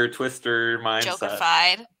 Joker, Twister mindset.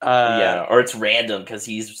 Joker-fied. Yeah, or it's random because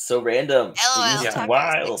he's so random. LOL, He's Yeah.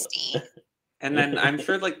 wild. 60. And then I'm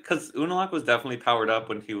sure, like, because Unalaq was definitely powered up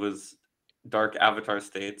when he was Dark Avatar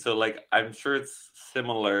state, so like I'm sure it's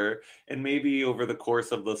similar, and maybe over the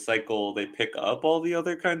course of the cycle they pick up all the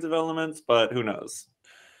other kinds of elements, but who knows?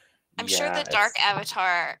 I'm sure Yeah, the Dark it's-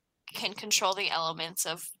 Avatar can control the elements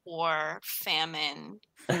of war, famine,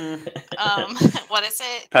 what is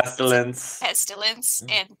it? Pestilence. Pestilence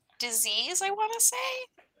and disease, I want to say.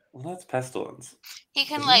 Well, that's pestilence. He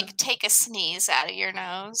can Isn't like it? take a sneeze out of your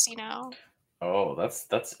nose, you know? Oh, that's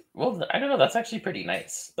well. I don't know. That's actually pretty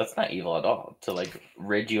nice. That's not evil at all. To like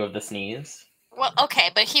rid you of the sneeze. Well,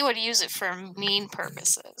 okay, but he would use it for mean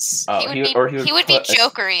purposes. Oh, he would he would be put a-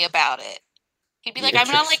 jokery about it. He'd be like, Yeah,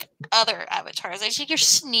 I'm not like other avatars. I take your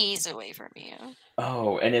sneeze away from you.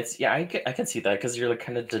 Oh, and it's I can see that because you're like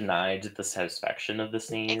kind of denied the satisfaction of the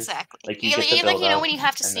sneeze. Exactly. Like you You get the like, you know, build-up, when you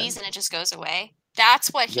have to and then- sneeze and it just goes away? That's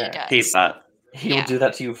what he Yeah. does. Hate that. He Yeah. will do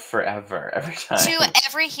that to you forever, every time. To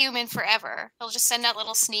every human forever. He'll just send out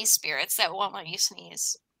little sneeze spirits that won't let you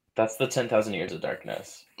sneeze. That's the 10,000 years of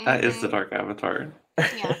darkness. That is the Mhm. Dark Avatar.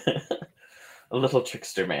 Yeah. A little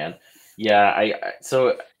trickster man. Yeah,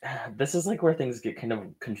 so this is like where things get kind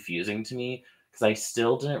of confusing to me because I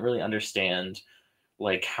still didn't really understand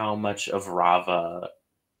like how much of Rava,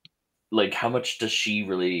 like how much does she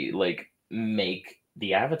really like make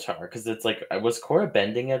the Avatar? Because it's like, was Korra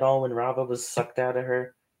bending at all when Rava was sucked out of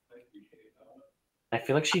her? I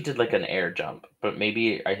feel like she did like an air jump, but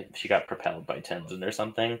maybe she got propelled by Tenzin or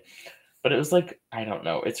something. But it was like, I don't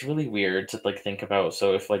know. It's really weird to like think about.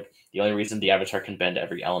 So if like the only reason the Avatar can bend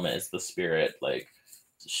every element is the spirit, like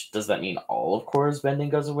does that mean all of Korra's bending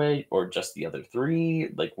goes away, or just the other three?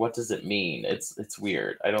 Like, what does it mean? It's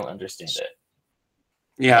weird. I don't understand it.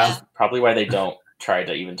 Yeah. Yeah. Probably why they don't try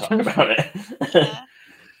to even talk about it. Yeah.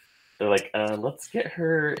 They're like, let's get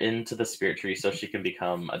her into the spirit tree so she can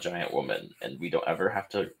become a giant woman, and we don't ever have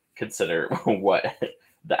to consider what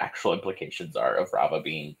the actual implications are of Rava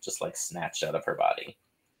being just like snatched out of her body.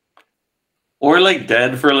 Or like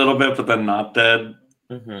dead for a little bit, but then not dead.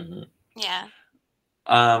 Mm-hmm. Yeah.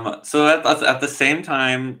 So at the same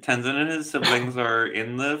time, Tenzin and his siblings are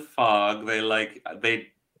in the fog. They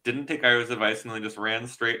didn't take Iroh's advice and they just ran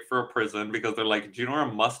straight for a prison because they're like,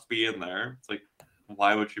 Junora must be in there. It's like,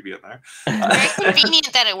 why would she be in there? Very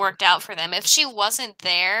convenient that it worked out for them. If she wasn't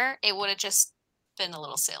there, it would have just been a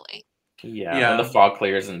little silly. Yeah, when the fog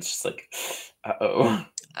clears and it's just like, uh-oh.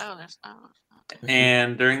 Oh, there's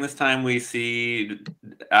And during this time, we see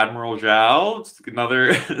Admiral Zhao, just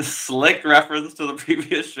another slick reference to the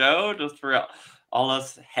previous show, just for all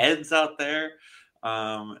us heads out there.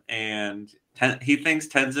 And he thinks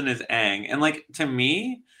Tenzin is Aang, and like to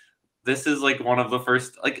me, this is like one of the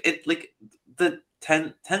first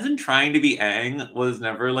Tenzin trying to be Aang was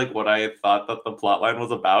never like what I thought that the plotline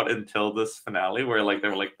was about until this finale, where like they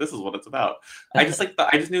were like, this is what it's about. I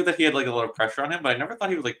just knew that he had like a lot of pressure on him, but I never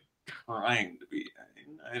thought he was like trying to be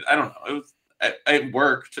Aang. I don't know. It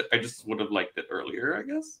worked. I just would have liked it earlier, I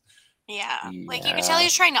guess. yeah. Like you could tell he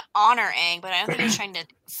was trying to honor Aang, but I don't think he was trying to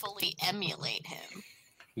fully emulate him.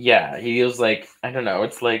 Yeah, he was like, I don't know.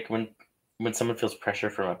 It's like when someone feels pressure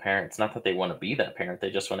from a parent, it's not that they want to be that parent. They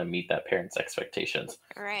just want to meet that parent's expectations.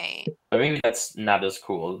 Right. But maybe that's not as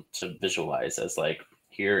cool to visualize as like,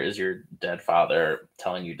 here is your dead father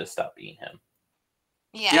telling you to stop being him.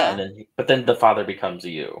 Yeah. But then the father becomes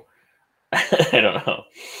you. I don't know.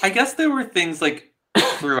 I guess there were things like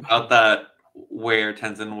throughout that where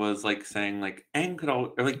Tenzin was like saying like Aang could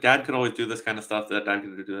always, or like Dad could always do this kind of stuff, that Dad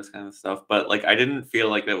could do this kind of stuff, but like I didn't feel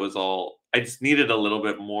like that was all. I just needed a little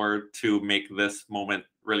bit more to make this moment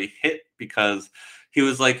really hit, because he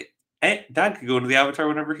was like, hey, Dad could go into the Avatar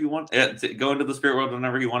whenever he wanted, go into the spirit world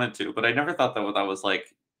whenever he wanted to, but I never thought that was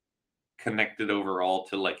like connected overall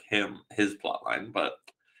to like his plotline, but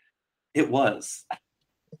it was.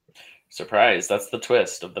 Surprise, that's the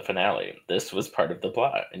twist of the finale. This was part of the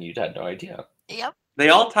plot, and you had no idea. Yep. They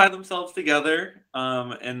all tie themselves together,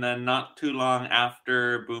 and then not too long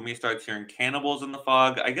after, Bumi starts hearing cannibals in the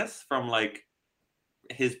fog, I guess from like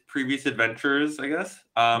his previous adventures, I guess.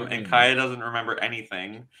 And Kaya doesn't remember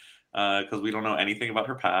anything, because we don't know anything about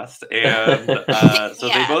her past. And so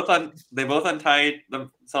Yeah. they both untie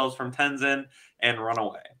themselves from Tenzin and run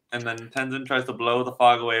away. And then Tenzin tries to blow the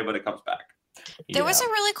fog away, but it comes back. There was a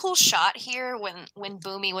really cool shot here when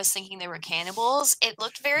Boomy was thinking they were cannibals. It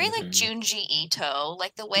looked very like Junji Ito,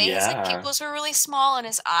 like the way his like pupils were really small and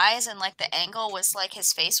his eyes, and like the angle was like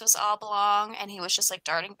his face was oblong and he was just like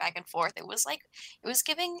darting back and forth. It was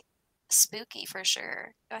giving spooky for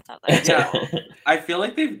sure. I thought that. Yeah, I feel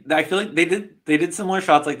like they did similar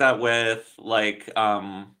shots like that with like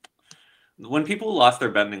when people lost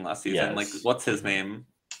their bending last season. Like, what's his name?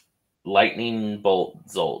 Lightning Bolt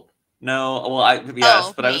Zolt. No, well, I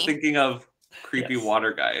was thinking of creepy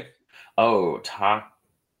water guy. Oh, Tano.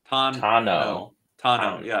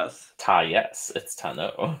 Tano, yes. Yes, it's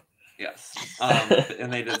Tano. Yes.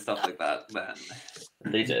 And they did stuff like that then.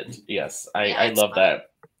 They did, yes. I love that.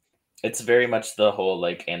 It's very much the whole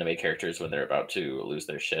like anime characters when they're about to lose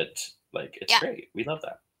their shit. Like, it's great. We love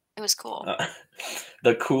that. It was cool.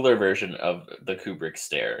 The cooler version of the Kubrick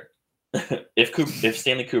stare. If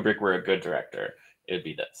Stanley Kubrick were a good director, it would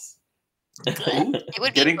be this. It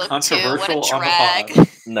would getting be controversial on the pod.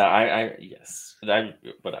 No,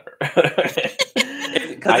 whatever.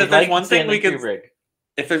 Because if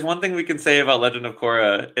there's one thing we can say about Legend of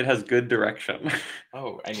Korra, it has good direction.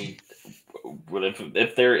 Oh, I mean,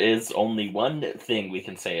 if there is only one thing we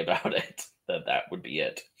can say about it, that would be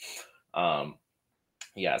it.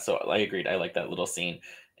 Yeah, so I agreed. I like that little scene.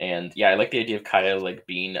 And yeah, I like the idea of Kaya like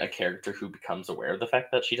being a character who becomes aware of the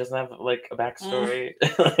fact that she doesn't have like a backstory.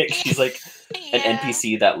 Like she's like an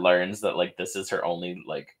NPC that learns that like this is her only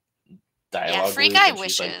like dialogue. Yeah, free guy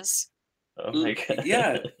wishes. Like, oh my God.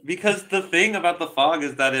 Yeah, because the thing about the fog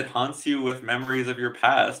is that it haunts you with memories of your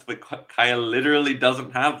past, but Kaya literally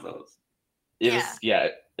doesn't have those. It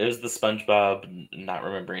was the SpongeBob not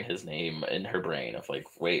remembering his name in her brain of like,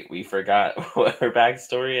 wait, we forgot what her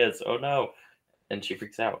backstory is. Oh no. And she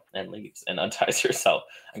freaks out and leaves and unties herself.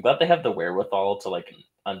 I'm glad they have the wherewithal to like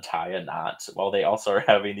untie a knot while they also are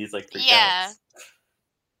having these like freak outs.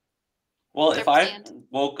 Well, if I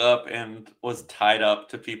woke up and was tied up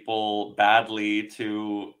to people badly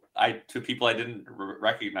to people I didn't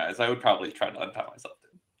recognize, I would probably try to untie myself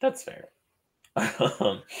too. That's fair.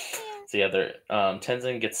 So yeah,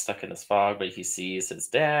 Tenzin gets stuck in this fog, but he sees his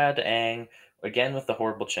dad, Aang, again with the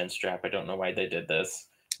horrible chin strap. I don't know why they did this.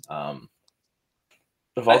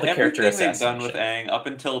 Of all the character assassination they've done with Aang up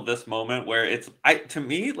until this moment, where to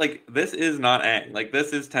me like this is not Aang. Like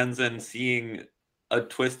this is Tenzin seeing a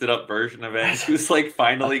twisted up version of Aang who's like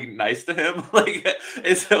finally nice to him. Like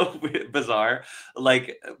it's so bizarre.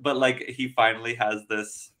 Like, but like he finally has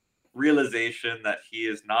this realization that he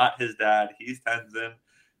is not his dad. He's Tenzin,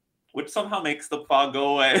 which somehow makes the fog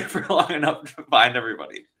go away for long enough to find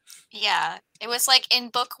everybody. Yeah, it was like in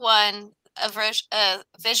book 1. A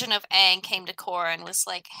vision of Aang came to Korra and was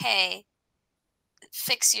like, hey,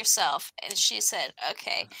 fix yourself. And she said,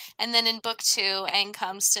 okay. And then in book 2, Aang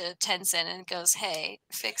comes to Tenzin and goes, hey,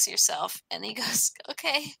 fix yourself. And he goes,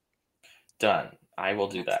 okay. Done. I will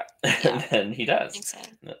do that. Yeah. And then he does.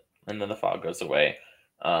 Insane. And then the fog goes away.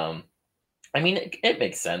 I mean, it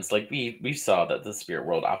makes sense. Like we saw that the spirit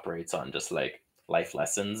world operates on just like life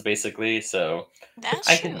lessons, basically. So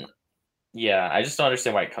That's true. Yeah, I just don't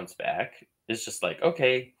understand why it comes back. It's just like,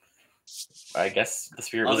 okay, I guess the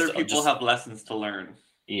spirit. Other people have lessons to learn.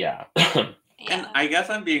 Yeah. And I guess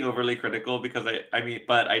I'm being overly critical because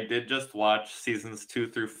but I did just watch seasons 2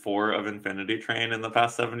 through 4 of Infinity Train in the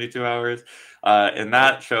past 72 hours. And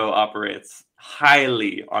that show operates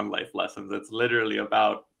highly on life lessons. It's literally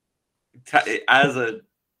about as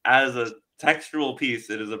a textual piece,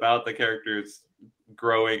 it is about the characters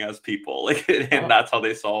growing as people. Like, and that's how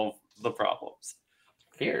they solve the problems.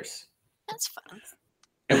 Fierce. That's fun.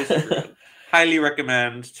 It was super good. Highly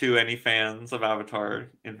recommend to any fans of Avatar.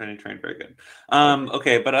 Infinity Train, very good.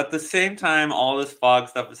 Okay, but at the same time, all this fog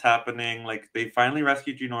stuff is happening. Like, they finally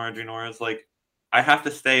rescue Jinora. Jinora's like, I have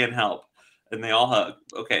to stay and help. And they all hug.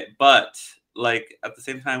 Okay, but like at the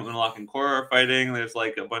same time, Unalaq and Korra are fighting. There's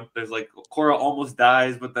like Korra almost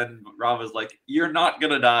dies, but then Rava's like, you're not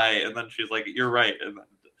gonna die. And then she's like, you're right. And then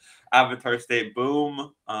Avatar State,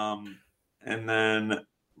 boom. And then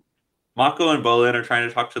Mako and Bolin are trying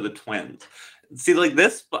to talk to the twins. See, like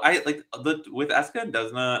this, with Asuka and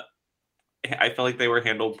Desna, I feel like they were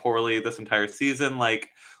handled poorly this entire season. Like,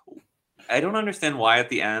 I don't understand why at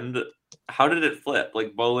the end, how did it flip?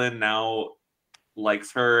 Like, Bolin now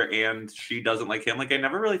likes her and she doesn't like him. Like, I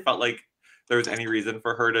never really felt like there was any reason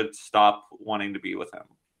for her to stop wanting to be with him.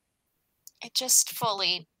 It just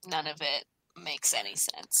none of it makes any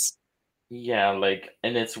sense. Yeah, like,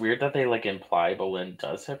 and it's weird that they like imply Bolin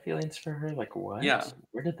does have feelings for her. Like, what? Yeah.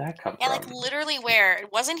 Where did that come from? Yeah, like literally where?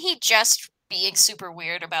 Wasn't he just being super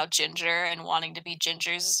weird about Ginger and wanting to be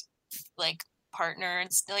Ginger's like partner.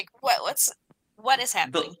 It's like what is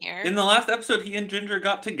happening here? In the last episode, he and Ginger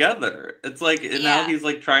got together. It's like now he's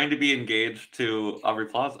like trying to be engaged to Aubrey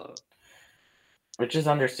Plaza. Which is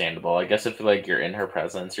understandable. I guess if like you're in her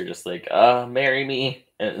presence, you're just like, marry me.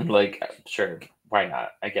 And like, sure, why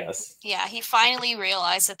not? I guess. Yeah, he finally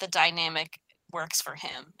realized that the dynamic works for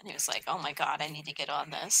him. And he was like, oh my God, I need to get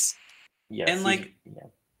on this. Yes. And like,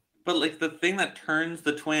 but like the thing that turns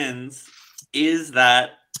the twins is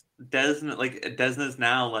that Desna's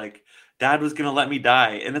now like, Dad was gonna let me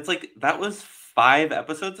die. And it's like, that was 5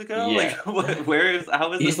 episodes ago. Yeah. Like,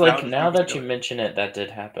 how is he's this like, now that you mention it, that did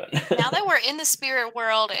happen. Now that we're in the spirit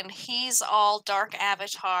world and he's all dark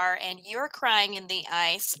avatar and you're crying in the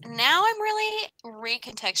ice, now I'm really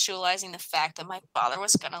recontextualizing the fact that my father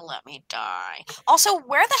was gonna let me die. Also,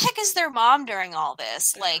 where the heck is their mom during all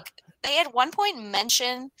this? Like, they at one point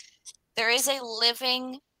mentioned there is a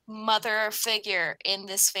living mother figure in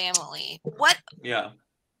this family. What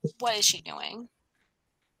is she doing?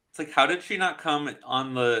 It's like, how did she not come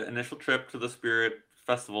on the initial trip to the Spirit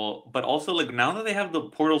Festival? But also, like, now that they have the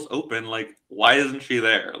portals open, like, why isn't she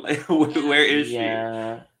there? Like, where is she?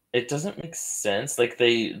 Yeah, it doesn't make sense. Like,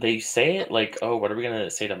 they say it like, oh, what are we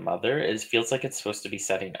gonna say to Mother? It feels like it's supposed to be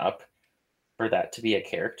setting up for that to be a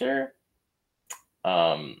character.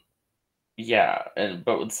 Yeah,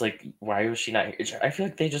 but it's like, why was she not here? I feel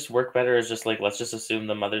like they just work better as just like, let's just assume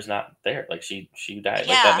the mother's not there. Like she died.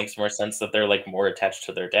 Yeah. Like that makes more sense that they're like more attached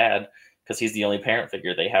to their dad because he's the only parent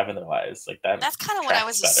figure they have in their lives. Like that's kind of what I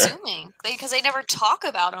was assuming because they never talk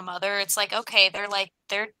about a mother. It's like, okay, they're like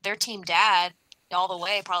they're team dad all the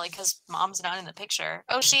way, probably because mom's not in the picture.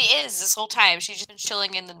 Oh, she is this whole time. She's just been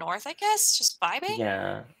chilling in the north, I guess, just vibing.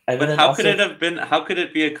 Yeah, but how could it have been? How could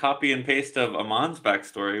it be a copy and paste of Amon's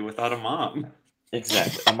backstory without a mom?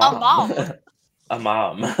 Exactly, a mom. A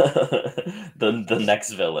mom. The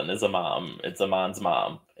next villain is a mom. It's Amon's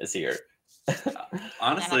mom is here.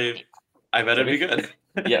 Honestly, I bet it'd be good.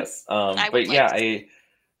 Yes, but yeah,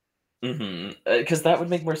 because that would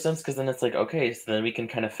make more sense. Because then it's like, okay, so then we can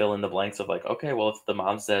kind of fill in the blanks of like, okay, well, if the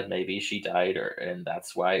mom's dead, maybe she died, and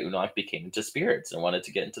that's why Unalaq became into spirits and wanted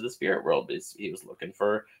to get into the spirit world because he was looking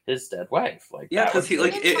for his dead wife. Like, yeah, because he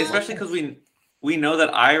like especially because we know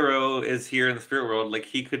that Iroh is here in the spirit world. Like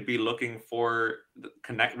he could be looking for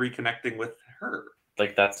reconnecting with her.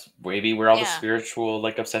 Like that's maybe where all the spiritual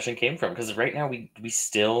like obsession came from. Because right now we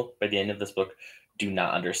still by the end of this book do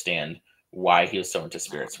not understand why he was so into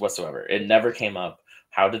spirits whatsoever. It never came up.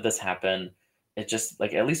 How did this happen? It just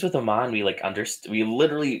like at least with Amon we like we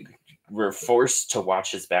literally were forced to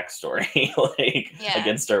watch his backstory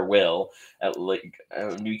against our will.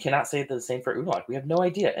 We cannot say the same for Unalaq. We have no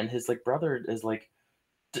idea, and his like brother is like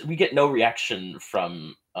we get no reaction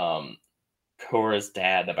from Korra's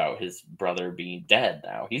dad about his brother being dead.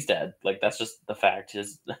 Now he's dead. Like that's just the fact.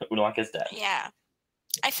 His Unalaq is dead. Yeah.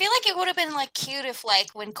 I feel like it would have been like cute if like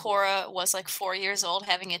when Korra was like 4 years old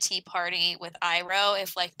having a tea party with Iroh,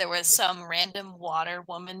 if like there was some random water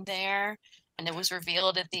woman there and it was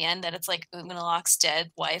revealed at the end that it's like Unalaq's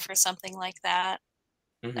dead wife or something like that.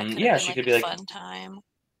 Mm-hmm. Yeah, she could be like fun time.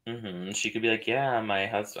 Mm-hmm. She could be like, yeah, my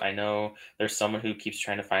husband. I know there's someone who keeps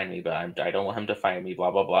trying to find me, but I don't want him to find me.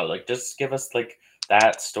 Blah blah blah. Like, just give us like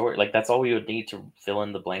that story. Like, that's all we would need to fill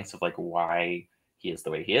in the blanks of like why he is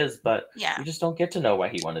the way he is. But we just don't get to know why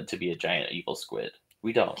he wanted to be a giant evil squid.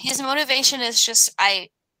 We don't. His motivation is just I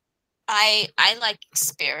like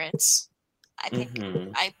spirits. I think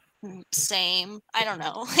same. I don't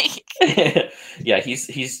know. Yeah, he's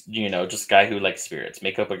just guy who likes spirits.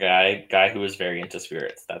 Make up a guy who is very into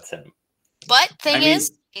spirits. That's him. But thing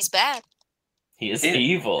is, he's bad. He is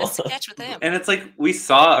evil. That's the catch with him. And it's like we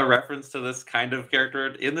saw a reference to this kind of character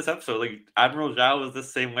in this episode. Like Admiral Zhao was the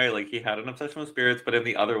same way. Like he had an obsession with spirits, but in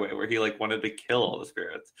the other way, where he like wanted to kill all the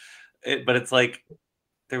spirits. But it's like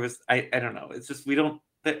there was I don't know. It's just we don't.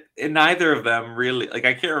 In neither of them really. Like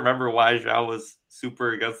I can't remember why Zhao was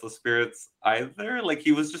super against the spirits either. Like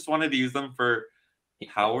he was just wanted to use them for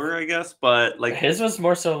power, I guess. But like his was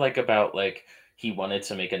more so like about like. He wanted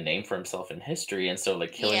to make a name for himself in history, and so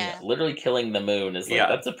like literally killing the moon is like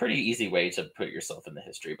that's a pretty easy way to put yourself in the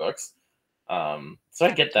history books. So I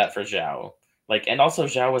get that for Zhao. Like, and also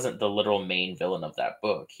Zhao wasn't the literal main villain of that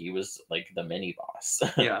book. He was like the mini boss.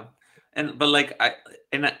 Yeah, but like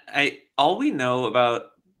I all we know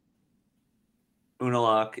about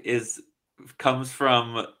Unalaq is comes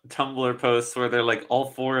from Tumblr posts where they're like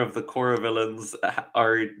all 4 of the Korra villains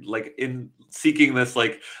are like in seeking this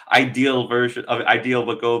like ideal version of ideal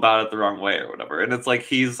but go about it the wrong way or whatever, and it's like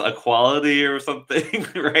he's equality or something,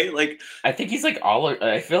 right? Like I think he's like all.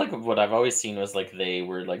 I feel like what I've always seen was like they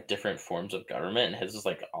were like different forms of government, and his was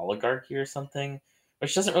like oligarchy or something,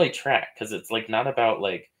 which doesn't really track because it's like not about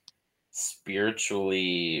like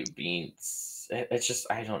spiritually being. It's just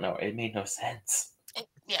I don't know. It made no sense.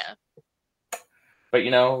 Yeah. But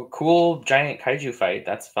cool giant kaiju fight.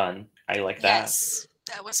 That's fun. I like that. Yes,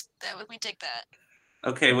 that was we dig that.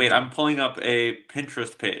 okay, wait, I'm pulling up a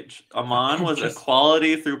Pinterest page. Amon was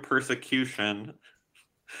equality through persecution,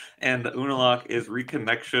 and Unalaq is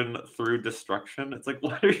reconnection through destruction. It's like,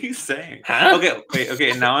 what are you saying? Huh? Okay, wait,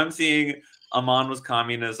 okay. Now I'm seeing Amon was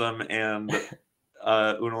communism and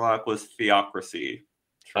Unalaq was theocracy.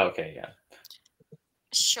 Okay, yeah.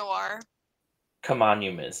 Sure.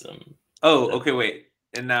 Communism. Oh, okay, wait.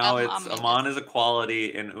 And now it's Amon. Amon is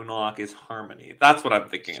equality and Unalaq is harmony. That's what I'm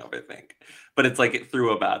thinking of, I think. But it's like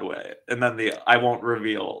through a bad way. And then I won't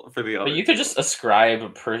reveal for the other. But you could just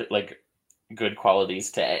ascribe good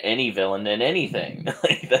qualities to any villain in anything.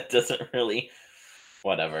 Like that doesn't really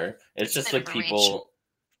whatever. It's just like people.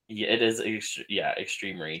 Yeah, it is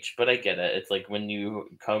extreme reach, but I get it. It's like when you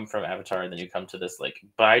come from Avatar, then you come to this like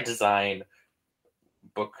by design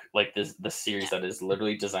book like the series that is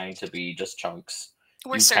literally designed to be just chunks.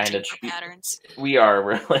 We're searching for patterns.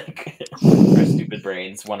 We're like our stupid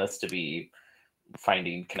brains want us to be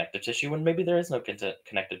finding connective tissue when maybe there is no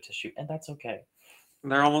connective tissue, and that's okay.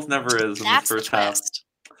 There almost never is in this first half.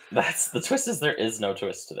 That's the twist. Is there is no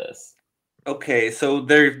twist to this. Okay, so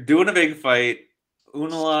they're doing a big fight.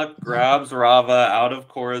 Unalaq grabs Rava out of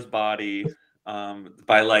Korra's body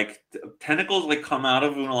by like tentacles like come out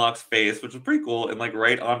of Unalaq's face, which is pretty cool, and like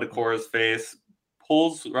right onto Korra's face,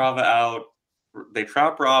 pulls Rava out. They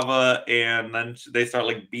trap Rava, and then they start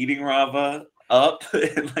like beating Rava up,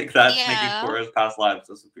 and like that's making Korra's past lives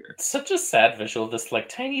disappear. Such a sad visual of this like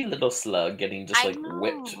tiny little slug getting just like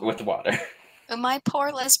whipped with water. My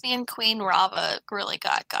poor lesbian queen Rava really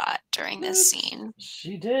got during this scene.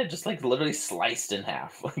 She did, just like literally sliced in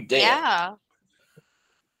half. Like, damn. Yeah.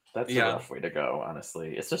 That's a rough way to go,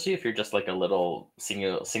 honestly. Especially if you're just like a little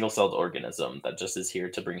single-celled organism that just is here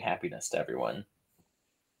to bring happiness to everyone.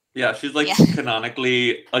 Yeah, she's like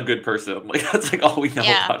canonically a good person. Like that's like all we know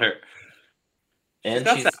about her. And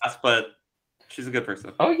she's got sass, but she's a good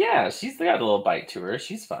person. Oh yeah, she's got a little bite to her.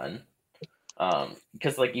 She's fun.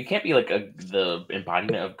 Because like you can't be like the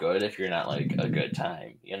embodiment of good if you're not like a good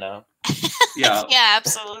time, Yeah. Yeah,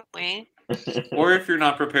 absolutely. Or if you're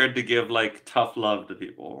not prepared to give like tough love to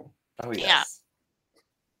people. Oh yes.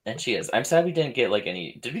 Yeah. And she is. I'm sad we didn't get like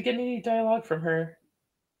any. Did we get any dialogue from her?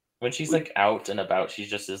 When she's like out and about, she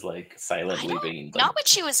just is like silently being. Like, not when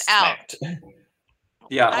she was smacked. Out.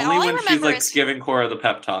 Yeah, only when she's like giving Korra the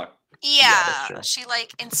pep talk. Yeah, she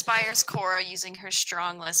like inspires Korra using her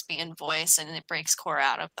strong lesbian voice, and it breaks Korra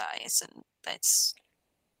out of the ice, and that's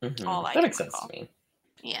all I. That makes sense to me.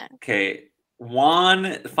 Yeah. Okay, Juan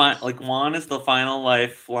is the final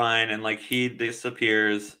lifeline, and like he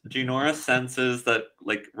disappears. Jinora senses that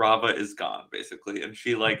like Rava is gone, basically, and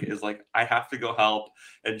she like is like, I have to go help,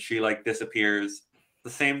 and she like disappears. At the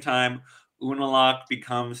same time, Unalaq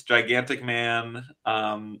becomes gigantic man,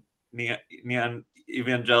 neon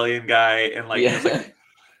Evangelion guy, and like, just,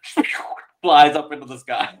 like flies up into the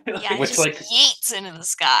sky. Yeah, which like yeets into the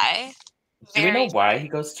sky. Do we know why he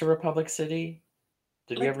goes to Republic City?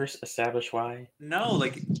 Did we ever establish why? No,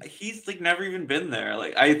 like he's like never even been there.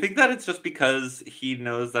 Like I think that it's just because he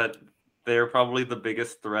knows that they're probably the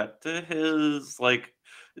biggest threat to his like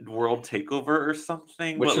world takeover or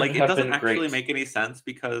something. But like it doesn't actually make any sense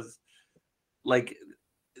because like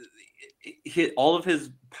all of his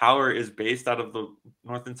power is based out of the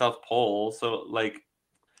North and South Pole. So like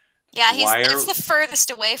it's the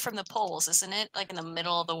furthest away from the poles, isn't it? Like in the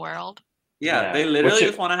middle of the world. Yeah, they literally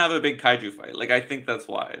just want to have a big kaiju fight. Like, I think that's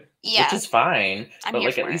why. Yeah. Which is fine. But,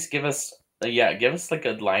 like, at least give us, like,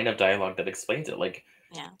 a line of dialogue that explains it. Like,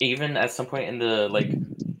 even at some point in the, like,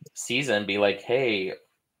 season, be like, hey,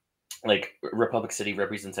 like, Republic City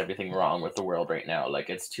represents everything wrong with the world right now. Like,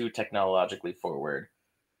 it's too technologically forward.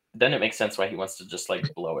 Then it makes sense why he wants to just,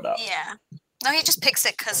 like, blow it up. Yeah. No, he just picks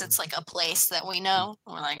it because it's, like, a place that we know.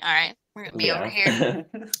 We're like, all right. We're going to be over here.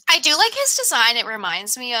 I do like his design. It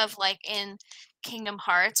reminds me of like in Kingdom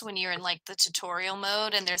Hearts when you're in like the tutorial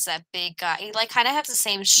mode and there's that big guy. He like kind of has the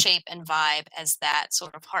same shape and vibe as that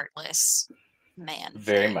sort of heartless man.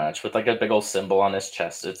 Very much. With like a big old symbol on his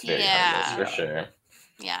chest. It's very heartless for sure.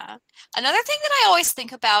 Yeah. Another thing that I always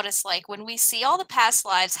think about is like when we see all the past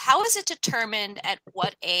lives, how is it determined at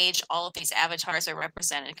what age all of these avatars are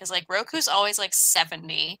represented? Because like Roku's always like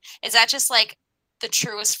 70. Is that just like the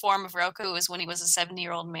truest form of Roku is when he was a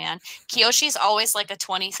 70-year-old man? Kyoshi's always like a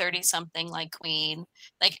 20, 30 something like queen.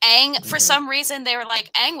 Like Aang, for some reason, they were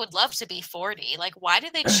like, Aang would love to be 40. Like, why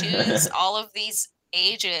did they choose all of these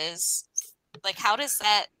ages? Like, how does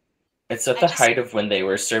that? It's at the height of when they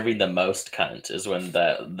were serving the most cunt is when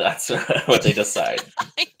that's what they decide.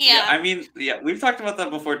 Yeah. I mean, we've talked about that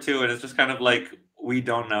before too, and it's just kind of like we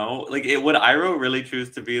don't know. Like, would Iroh really choose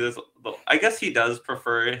to be this? I guess he does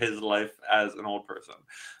prefer his life as an old person,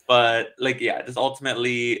 but like, yeah, just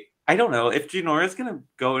ultimately, I don't know if Jinora is gonna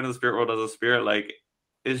go into the spirit world as a spirit. Like,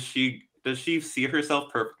 does she see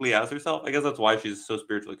herself perfectly as herself? I guess that's why she's so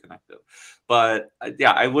spiritually connected. But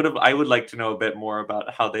yeah, I would like to know a bit more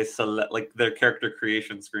about how they select like their character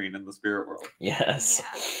creation screen in the spirit world. Yes.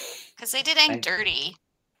 Because they did Aang dirty.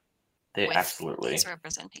 They with absolutely his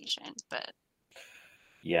representation, but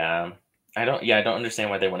yeah. I don't understand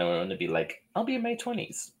why they want to be like, I'll be in my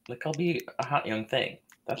 20s. Like, I'll be a hot young thing.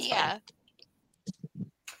 That's fine.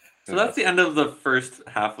 So that's the end of the first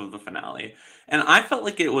half of the finale. And I felt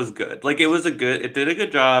like it was good. Like, it did a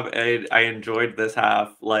good job. I enjoyed this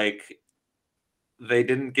half. Like, they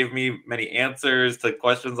didn't give me many answers to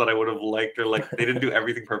questions that I would have liked, or like they didn't do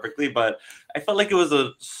everything perfectly, but I felt like it was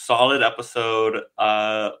a solid episode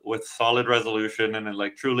with solid resolution, and it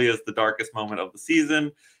like truly is the darkest moment of the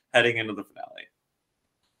season heading into the finale.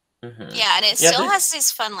 Mm-hmm. Yeah, and it still has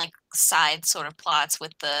these fun like side sort of plots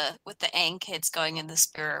with the Aang kids going in the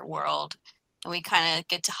spirit world, and we kind of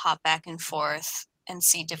get to hop back and forth and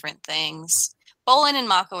see different things. Bolin and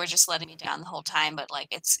Mako were just letting me down the whole time, but like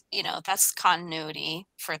it's that's continuity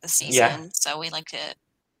for the season, so we like to.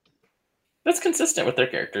 That's consistent with their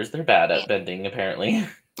characters. They're bad at bending, apparently.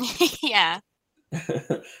 Yeah.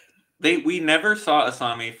 We never saw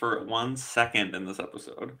Asami for 1 second in this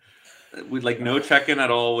episode. We like no check-in at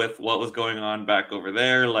all with what was going on back over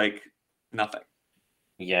there. Like nothing.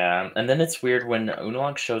 Yeah, and then it's weird when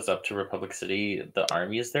Unalaq shows up to Republic City. The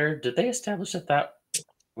army is there. Did they establish that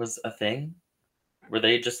was a thing? Were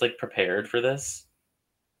they just like prepared for this?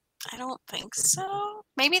 I don't think so.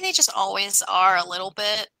 Maybe they just always are a little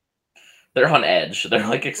bit. They're on edge. They're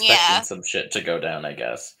like expecting some shit to go down, I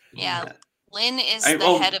guess. Yeah. Lin is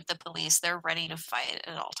the head of the police. They're ready to fight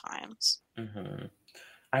at all times. Mm-hmm.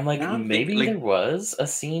 I'm like, maybe there was a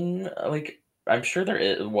scene, like, I'm sure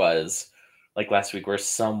there was, like last week, where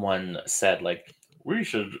someone said, like, we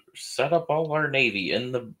should set up all our navy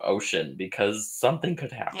in the ocean because something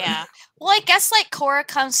could happen. Yeah. Well, I guess like Korra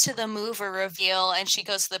comes to the mover reveal and she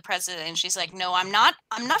goes to the president and she's like, no, I'm not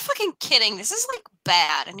fucking kidding. This is like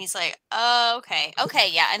bad. And he's like, oh, okay.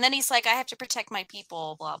 Okay. Yeah. And then he's like, I have to protect my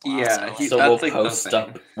people, blah, blah. Yeah. So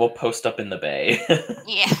we'll post up in the bay.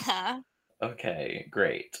 Yeah. Okay,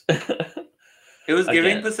 great. It was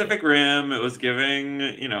giving Pacific Rim. It was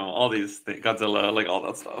giving, all these things, Godzilla, like all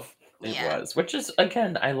that stuff. It was, which is,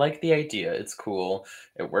 again, I like the idea. It's cool.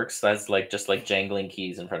 It works as like just like jangling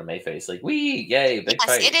keys in front of my face. Like, wee, yay, big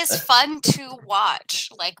fight. It is fun to watch.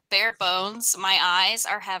 Like, bare bones, my eyes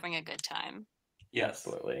are having a good time. Yes.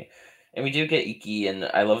 Absolutely. And we do get Ikki, and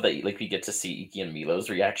I love that like we get to see Ikki and Milo's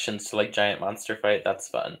reactions to like giant monster fight. That's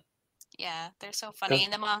fun. Yeah, they're so funny.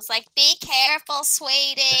 And the mom's like, be careful,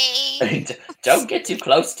 sweetie. Don't get too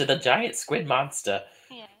close to the giant squid monster.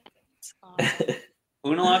 Yeah.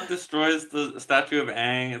 Unalaq destroys the statue of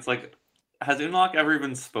Aang. It's like, has Unalaq ever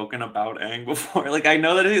even spoken about Aang before? Like, I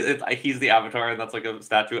know that he's the avatar, and that's like a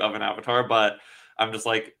statue of an avatar, but I'm just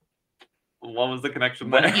like, what was the connection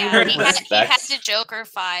there? Yeah, he had to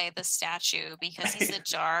Jokerify the statue because he's the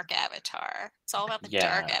dark avatar. It's all about the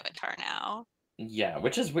dark avatar now. Yeah,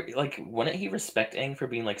 which is weird. Like, wouldn't he respect Aang for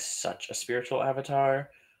being like such a spiritual avatar?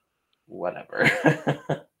 Whatever.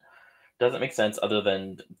 Doesn't make sense other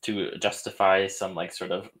than to justify some like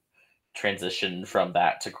sort of transition from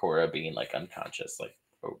that to Korra being like unconscious. Like,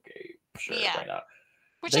 okay, sure, why not?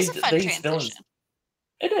 Which is a fun transition. Villains,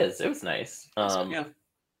 it is. It was nice.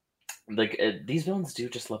 Like these villains do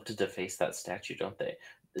just love to deface that statue, don't they?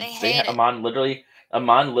 They hate it. Amon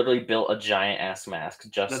literally built a giant ass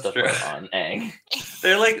mask just to put on Aang.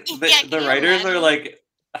 They're like the writers are like,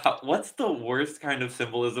 what's the worst kind of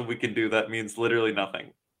symbolism we can do that means literally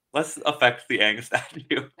nothing? Let's affect the Aang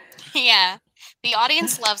statue. Yeah. The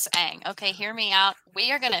audience loves Aang. Okay, hear me out.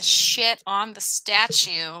 We are going to shit on the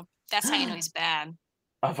statue. That's how you know he's bad.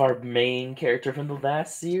 Of our main character from the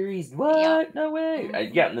last series. What? Yep. No way.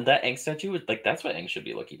 And that Aang statue, like, that's what Aang should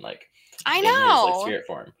be looking like. I know. In his, like, spirit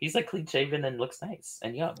form. He's, like, clean shaven and looks nice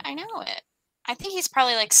and young. I know it. I think he's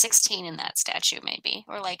probably like 16 in that statue, maybe,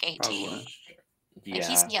 or like 18. Probably.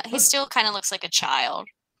 Like he still kind of looks like a child,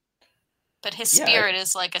 but his Yeah, spirit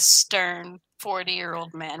is like a stern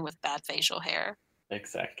 40-year-old man with bad facial hair.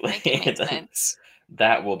 exactly. Make it make sense.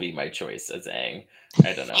 That will be my choice as Aang.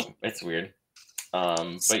 I don't know. It's weird.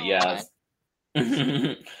 So But yeah.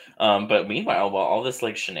 But meanwhile, while all this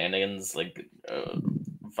like shenanigans, like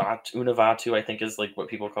Unavatu, I think is like what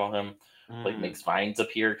people call him, like makes vines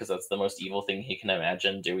appear because that's the most evil thing he can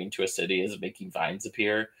imagine doing to a city is making vines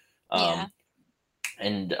appear. Yeah.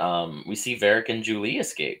 And we see Varric and Julie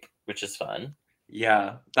escape, which is fun.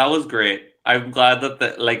 Yeah, that was great. I'm glad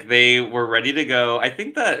that like they were ready to go. I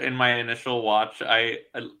think that in my initial watch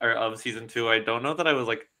of season 2, I don't know that I was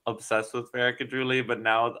like obsessed with Varric and Julie, but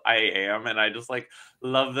now I am, and I just like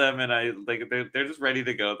love them, and I like they're just ready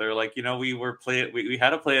to go. They're like, we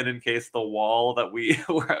had a plan in case the wall that we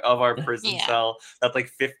were of our prison cell that's like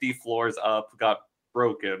 50 floors up got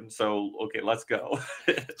broken. So okay, let's go.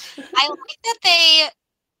 I like that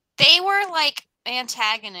they were like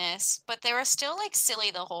antagonists, but they were still like silly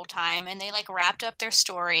the whole time, and they like wrapped up their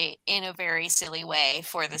story in a very silly way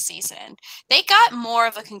for the season. They got more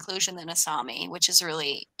of a conclusion than Asami, which is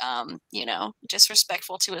really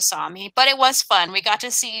disrespectful to Asami, but it was fun. We got to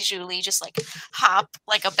see Julie just like hop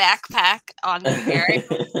like a backpack on Varric.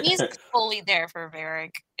 He's fully there for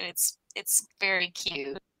Varric, and it's very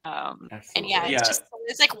cute. And yeah,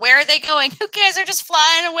 it's like, where are they going? Who cares? They're just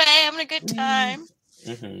flying away, having a good time.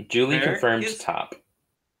 Julie confirms top.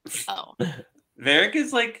 Oh. Varric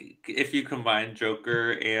is like, if you combine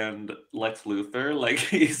Joker and Lex Luthor, like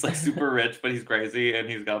he's like super rich, but he's crazy, and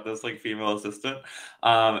he's got this like female assistant.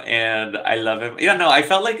 And I love him. Yeah, no, I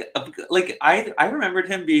felt like I remembered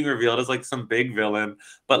him being revealed as like some big villain,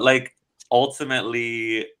 but like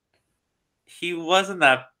ultimately he wasn't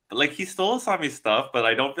that. Like, he stole Asami's stuff, but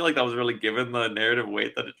I don't feel like that was really given the narrative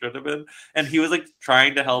weight that it should have been. And he was, like,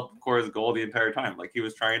 trying to help Korra's goal the entire time. Like, he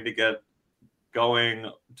was trying to get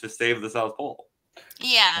going to save the South Pole.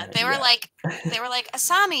 Yeah, they were like,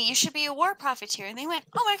 Asami, you should be a war profiteer. And they went,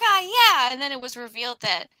 oh my god, yeah. And then it was revealed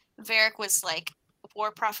that Varric was, like,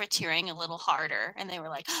 war profiteering a little harder. And they were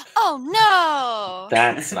like, oh, no.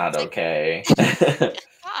 That's not okay.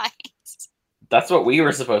 Why? That's what we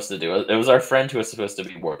were supposed to do. It was our friend who was supposed to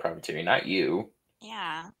be war profiteering, not you.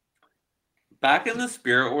 Yeah. Back in the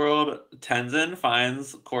spirit world, Tenzin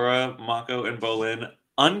finds Korra, Mako, and Bolin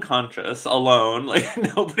unconscious, alone. Like,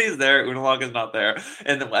 nobody's there. Unalaq is not there.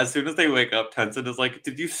 And as soon as they wake up, Tenzin is like,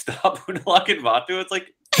 did you stop Unalaq and Vaatu? It's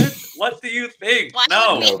like, what do you think?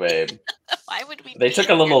 No, babe. Why would we? They took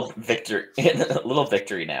a little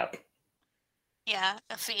victory nap. Yeah,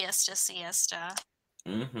 a siesta.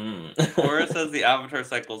 Korra says the Avatar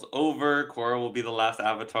cycle's over. Korra will be the last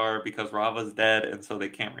Avatar because Rava's dead, and so they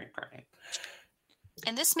can't reincarnate.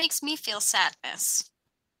 And this makes me feel sadness.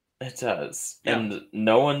 It does. Yeah. And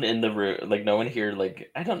no one in the room, like no one here, like,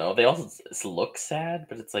 I don't know, they all look sad,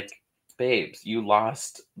 but it's like, babes, you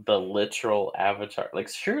lost the literal Avatar. Like,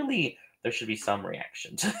 surely there should be some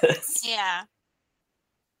reaction to this. Yeah.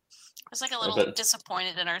 I was like a little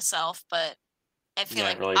disappointed in herself, but I feel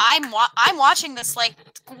really... I'm watching this like,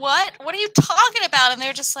 what are you talking about? And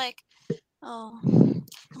they're just like, oh.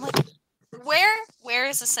 I'm like, where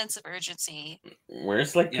is the sense of urgency?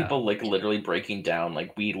 Where's like people like literally breaking down,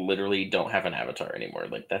 like, we literally don't have an Avatar anymore.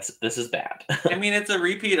 Like, this is bad. I mean, it's a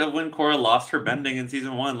repeat of when Korra lost her bending in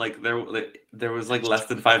season 1. Like, there was like less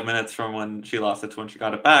than 5 minutes from when she lost it to when she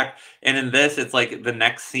got it back. And in this, it's like the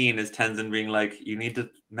next scene is Tenzin being like, you need to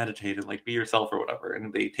meditate and like be yourself or whatever.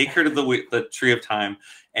 And they take her to the Tree of Time,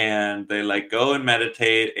 and they like go and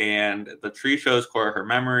meditate, and the tree shows Korra her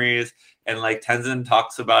memories. And like Tenzin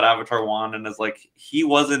talks about Avatar 1 and is like, he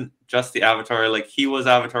wasn't just the Avatar, like he was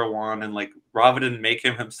Avatar 1, and like Rava didn't make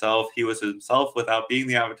him himself. He was himself without being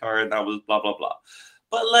the Avatar, and that was blah blah blah.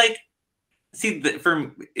 But like, see,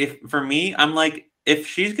 for me, I'm like, if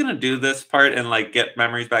she's gonna do this part and like get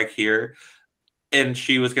memories back here, and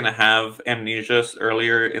she was gonna have amnesia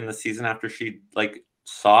earlier in the season after she like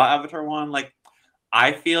saw Avatar 1, like,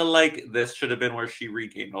 I feel like this should have been where she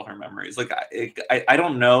regained all her memories. Like, I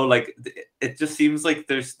don't know. Like, it just seems like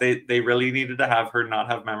they really needed to have her not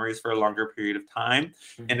have memories for a longer period of time.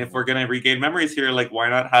 Mm-hmm. And if we're gonna regain memories here, like, why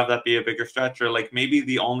not have that be a bigger stretch? Or like maybe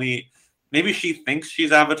she thinks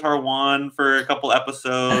she's Avatar 1 for a couple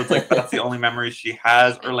episodes. Like, that's the only memories she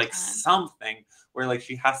has, or like something where like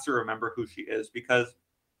she has to remember who she is, because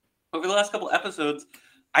over the last couple episodes,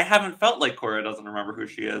 I haven't felt like Korra doesn't remember who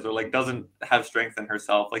she is, or like doesn't have strength in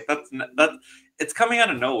herself. Like that's it's coming out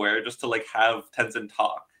of nowhere just to like have Tenzin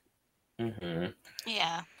talk. Mm-hmm.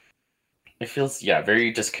 Yeah. It feels,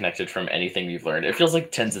 very disconnected from anything we've learned. It feels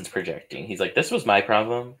like Tenzin's projecting. He's like, this was my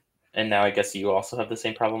problem, and now I guess you also have the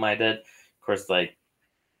same problem I did. Of course, like,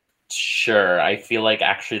 sure, I feel like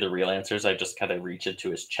actually the real answer is I just kind of reach into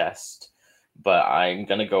his chest, but I'm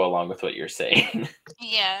going to go along with what you're saying.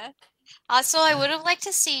 Yeah. Also, I would have liked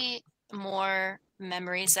to see more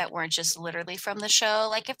memories that weren't just literally from the show.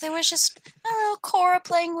 Like if there was just, I don't know, Korra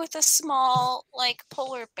playing with a small, like,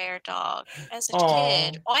 polar bear dog as a kid.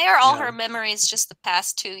 Aw. Why are all Yeah. her memories just the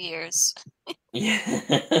past 2 years? Yeah.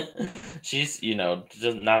 She's,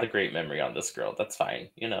 just not a great memory on this girl. That's fine,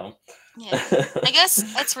 Yeah. I guess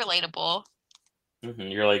that's relatable.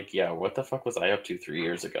 You're like, yeah, what the fuck was I up to 3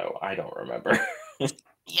 years ago? I don't remember.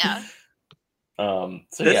 Yeah.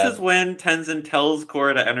 So This yeah, is when Tenzin tells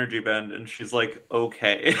Korra to energy bend, and she's like,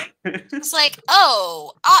 okay. It's like,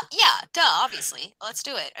 oh, yeah, duh, obviously. Let's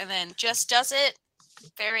do it. And then just does it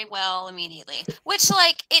very well immediately. Which,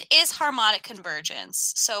 like, it is harmonic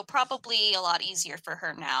convergence. So probably a lot easier for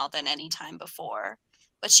her now than any time before.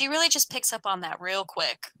 But she really just picks up on that real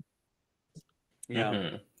quick.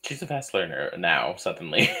 Yeah. She's a fast learner now,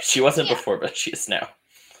 suddenly. She wasn't Yeah. before, but she is now.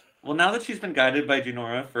 Well, now that she's been guided by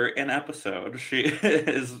Jinora for an episode, she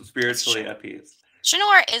is spiritually at peace.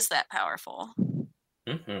 Shinora is that powerful.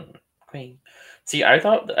 Queen. See, I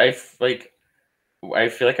thought I feel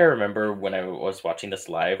like I remember when I was watching this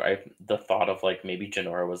live, the thought of like maybe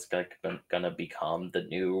Jinora was gonna become the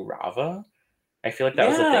new Rava. I feel like that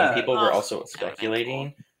was the Yeah. thing people were Oh, also that would've been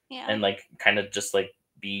speculating, Yeah. and like kind of just like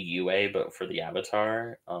be UA but for the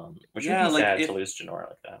Avatar. Which Yeah, would be like, sad if- to lose Jinora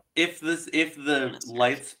like that. If the That's fair.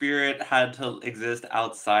 light spirit had to exist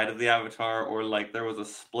outside of the Avatar, or like there was a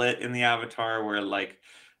split in the Avatar where like,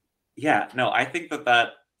 yeah, no, I think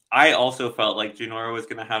that I also felt like Jinora was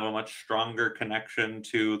going to have a much stronger connection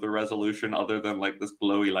to the resolution other than like this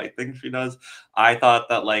glowy light thing she does. I thought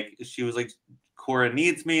that like she was like, Korra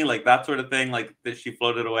needs me, like that sort of thing, like that she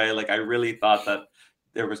floated away. Like I really thought that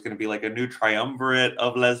there was going to be like a new triumvirate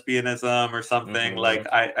of lesbianism or something. Mhm. Like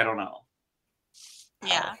I don't know.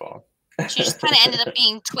 Yeah. Powerful. She just kind of ended up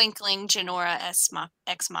being twinkling Jinora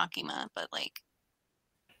ex Machina, but like,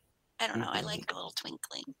 I don't know. I like a little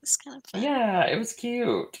twinkling. It's kind of fun. Yeah, it was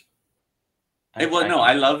cute. I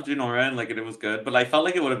love Jinora and like it was good, but I felt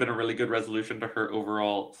like it would have been a really good resolution to her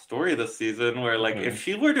overall story this season. Where like if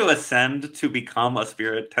she were to ascend to become a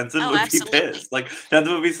spirit, Tenzin Oh, would absolutely. be pissed. Like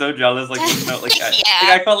Tenzin would be so jealous. Like Yeah.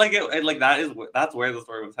 I felt like it. Like that's where the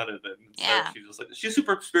story was headed. And Yeah. she's just like she's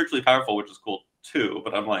super spiritually powerful, which is cool too.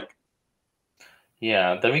 But I'm like,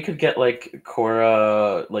 Yeah, then we could get like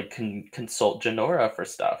Korra like consult Jinora for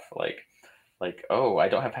stuff like oh, I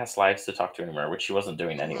don't have past lives to talk to anymore, which she wasn't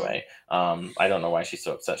doing anyway. I don't know why she's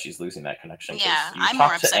so upset she's losing that connection. 'cause Yeah, you I'm talk more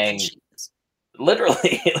to upset than Aang, she is.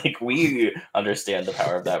 literally, like we understand the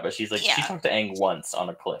power of that, but she's like she Yeah. talked to Aang once on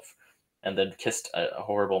a cliff, and then kissed a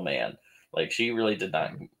horrible man. Like she really did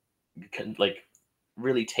not like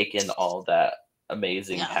really take in all that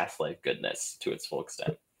amazing Yeah. past life goodness to its full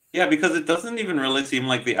extent. yeah, because it doesn't even really seem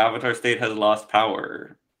like the Avatar state has lost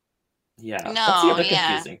power. Yeah, that's the No, other yeah,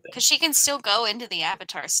 confusing thing, because she can still go into the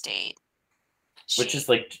Avatar state. which She- is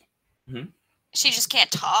like. she just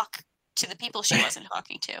can't talk to the people she wasn't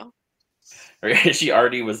talking to. She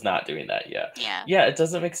already was not doing that yet. Yeah. Yeah, it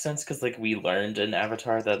doesn't make sense because like we learned in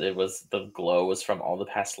Avatar that it was the glow was from all the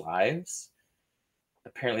past lives.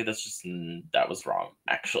 Apparently, that was wrong.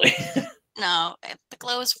 Actually, No, the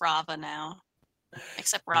glow is Rava now.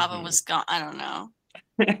 Except Rava Mhm. was gone. I don't know.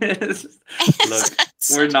 Look,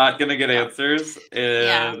 we're not gonna get answers,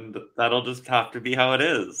 Yeah. and that'll just have to be how it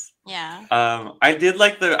is. Yeah. I did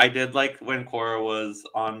like when Korra was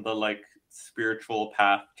on the like spiritual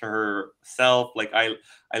path to herself. Like I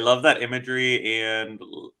love that imagery and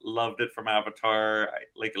loved it from Avatar.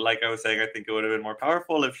 Like I was saying, I think it would have been more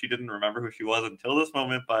powerful if she didn't remember who she was until this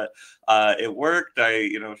moment, but it worked.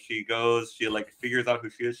 She like figures out who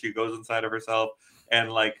she is. She goes inside of herself and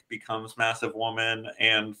like becomes Massive Woman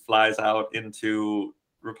and flies out into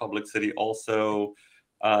Republic City also.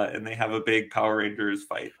 And they have a big Power Rangers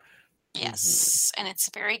fight. Yes, and it's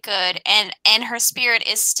very good. And her spirit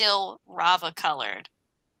is still Rava colored,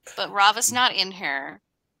 but Rava's not in her.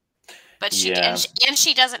 But Yeah.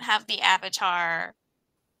 she doesn't have the Avatar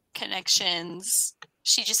connections.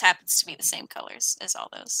 She just happens to be the same colors as all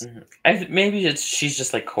those. maybe she's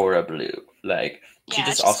just like Korra blue. Like she Yeah,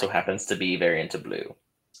 just she's also like- happens to be very into blue.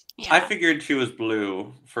 Yeah, I figured she was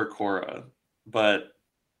blue for Korra, but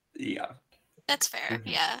yeah. that's fair. Mhm.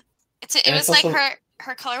 Yeah, it And was it's like also-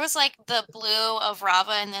 her color was like the blue of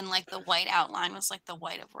Rava, and then like the white outline was like the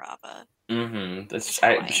white of Rava. Mm-hmm. That's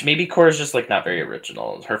how Maybe Korra's just like not very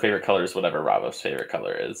original. Her favorite color is whatever Rava's favorite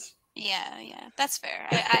color is. Yeah, that's fair.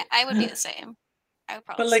 I would be the same. I would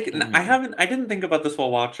probably But like, say that. I didn't think about this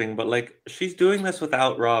while watching, but like, she's doing this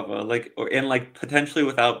without Rava, like, and like potentially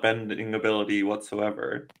without bending ability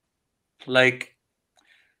whatsoever. Like,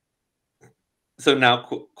 so now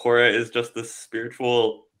Korra is just this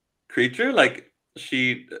spiritual creature. Like,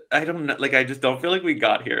 I don't know. Like, I just don't feel like we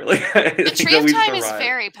got here. Like, I The think Tree that of we just Time is arrived.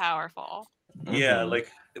 very powerful. Yeah, Mhm.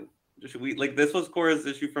 like, this was Korra's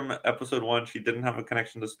issue from episode 1. She didn't have a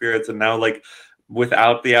connection to spirits, and now like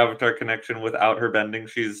without the Avatar connection, without her bending,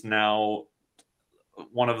 she's now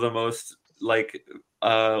one of the most like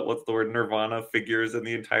what's the word, Nirvana figures in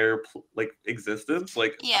the entire like existence.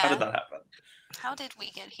 Like, how did Yeah. that happen? How did we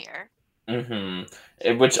get here?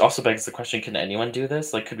 Which also begs the question: can anyone do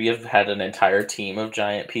this? Like, could we have had an entire team of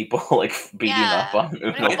giant people like beating up on What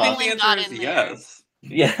if I think Unalaq? the Olin got answer is in there? yes.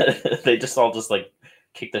 Yeah, they just all just like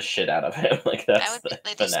kick the shit out of him. Like That that's would be, the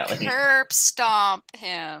they just finale. curb stomp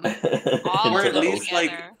him. All Or Into of at the them least ocean. like,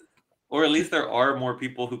 together. or at least there are more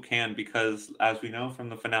people who can, because as we know from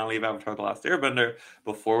the finale of Avatar: The Last Airbender,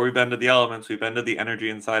 before we bended the elements, we bended the energy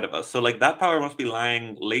inside of us. So like that power must be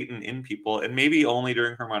lying latent in people, and maybe only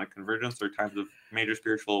during harmonic convergence or times of major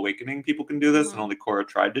spiritual awakening people can do this, and Mhm. only Korra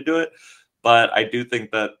tried to do it. But I do think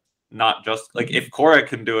that not just like, if Korra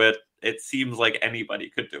can do it, it seems like anybody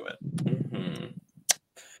could do it. Mhm.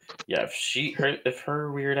 Yeah, if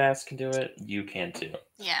her weird ass can do it, you can too.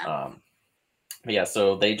 Yeah. But yeah,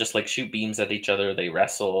 so they just like shoot beams at each other. They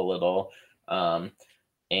wrestle a little,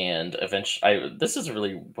 and eventually, this is a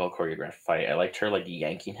really well choreographed fight. I liked her like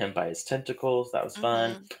yanking him by his tentacles. That was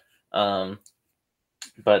fun.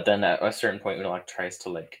 But then at a certain point, Unalaq tries to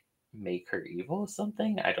like make her evil or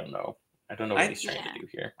something. I don't know. I don't know what he's trying to do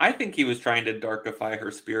here. I think he was trying to darkify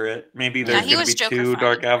her spirit. Maybe Yeah, there's he going to was be 2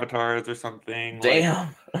 dark Joker-fying. avatars or something.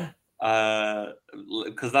 Damn.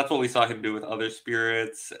 Because that's what we saw him do with other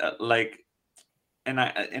spirits. Like, and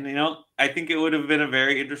I think it would have been a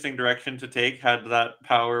very interesting direction to take had that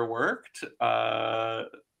power worked.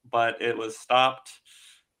 But it was stopped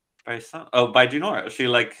by by Junora. She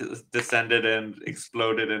like descended and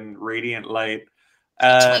exploded in radiant light. He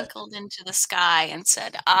twinkled into the sky and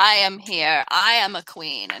said, "I am here. I am a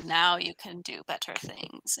queen, and now you can do better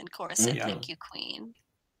things." And Korra said, Yeah. "Thank you, queen."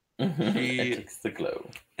 It takes the glow.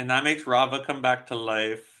 And that makes Rava come back to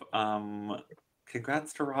life.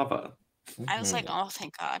 Congrats to Rava. I was like, "Oh,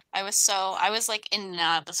 thank God." I was like in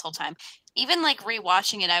denial this whole time. Even like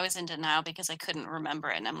rewatching it, I was in denial because I couldn't remember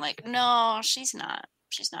it. And I'm like, "No, she's not.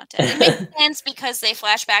 She's not dead." It makes sense because they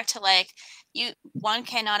flash back to like one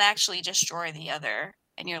cannot actually destroy the other.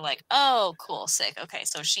 And you're like, "Oh, cool, sick. Okay,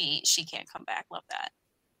 so she can't come back. Love that."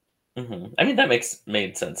 I mean, that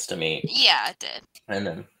made sense to me. Yeah, it did. And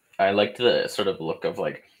then I liked the sort of look of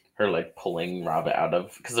like her like pulling Rava out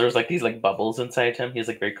of, because there was like these like bubbles inside him. He's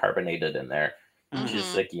like very carbonated in there. Mhm. She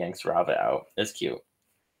just like yanks Rava out. It's cute.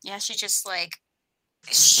 Yeah, she just like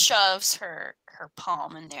shoves her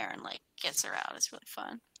palm in there and like gets her out. It's really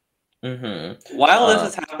fun. While this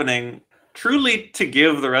is happening, truly to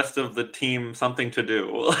give the rest of the team something to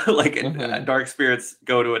do, like dark spirits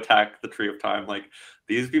go to attack the Tree of Time. Like,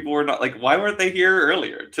 these people were not like, why weren't they here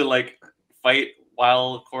earlier to like fight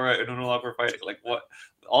while Korra and Unalaq were fighting? Like, what?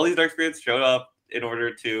 All these dark spirits showed up in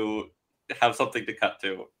order to have something to cut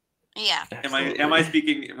to. Yeah. Am I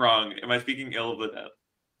speaking wrong? Am I speaking ill of the dead?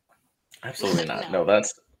 Absolutely not. No,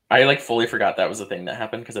 that's, I like fully forgot that was a thing that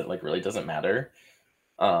happened because it like really doesn't matter.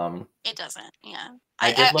 It doesn't. Yeah.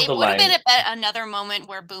 I did love it the would have line. been another moment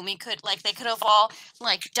where Boomy could like they could have all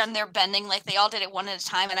like done their bending like they all did it one at a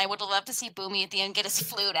time, and I would have loved to see Boomy at the end get his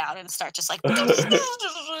flute out and start just like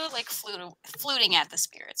like fluting at the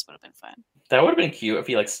spirits. Would have been fun. That would have been cute if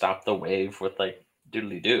he like stopped the wave with like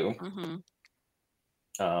doodly doo.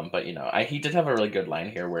 But you know, he did have a really good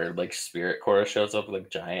line here where like Spirit Korra shows up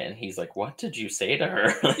like giant, and he's like, "What did you say to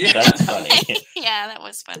her?" That's funny. Yeah, that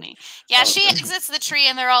was funny. Yeah, she exits the tree,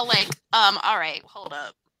 and they're all like, all right, hold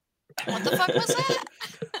up. What the fuck was that?"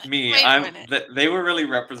 Me, they were really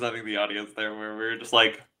representing the audience there, where we were just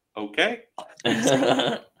like, okay.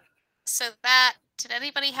 So did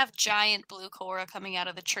anybody have giant blue Korra coming out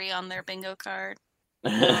of the tree on their bingo card?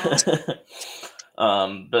 But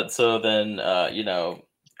so then, you know,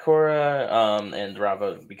 Korra and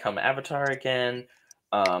Rava become Avatar again.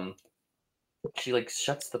 She like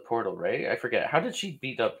shuts the portal, right? I forget. How did she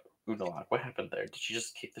beat up Unalaq? What happened there? Did she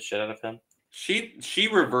just kick the shit out of him? She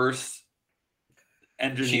reverse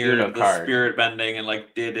engineered the spirit bending and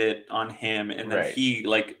like did it on him, and then he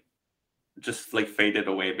like just like faded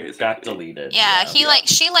away, basically. Got deleted. Yeah, she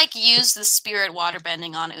like used the spirit water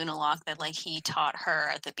bending on Unalaq that like he taught her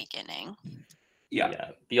at the beginning.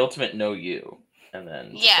 Yeah. The ultimate know you. and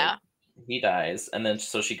then just, Yeah. like, he dies, and then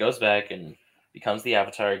so she goes back and becomes the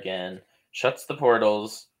Avatar again, shuts the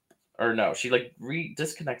portals, or no, she like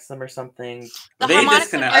disconnects them or something. The They harmonic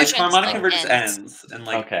disconnect. convergence, Harmonic like, convergence ends. ends, and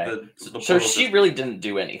like Okay, the so portal she really didn't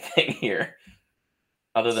do anything here,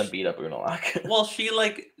 other than beat up Unalaq. Well,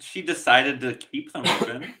 she decided to keep them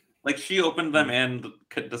open. Like she opened them and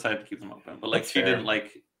decided to keep them open, but like That's she fair. didn't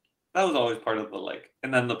like. That was always part of the like,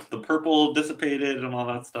 and then the purple dissipated and all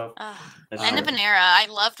that stuff. That's End of true. an era. I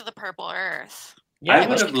loved the purple Earth. Yeah, I I would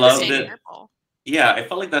wish have it could've loved stayed it. purple. Yeah, I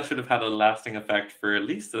felt like that should have had a lasting effect for at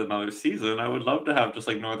least another season. I would love to have just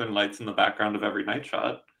like Northern Lights in the background of every night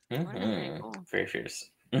shot. Very cool. Very fierce.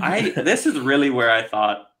 This is really where I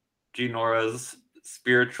thought Ginora's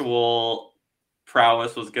spiritual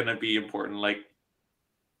prowess was going to be important. Like,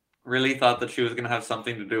 really thought that she was going to have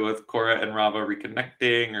something to do with Korra and Rava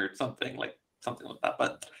reconnecting or something like that,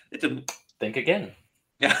 but it didn't. Think again.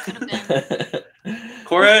 Yeah.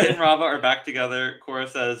 Korra and Rava are back together. Korra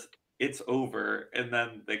says it's over, and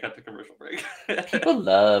then they cut to commercial break. People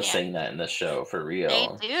love Yeah. saying that in this show, for real.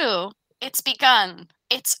 They do. It's begun.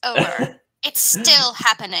 It's over. It's still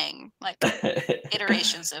happening. Like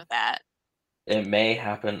iterations of that. It may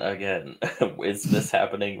happen again. Is this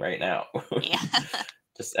happening right now? Yeah.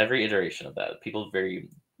 Just every iteration of that. People very,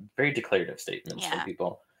 very declarative statements from Yeah.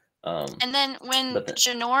 people. And then when But then-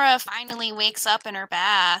 Jinora finally wakes up in her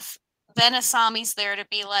bath, then Asami's there to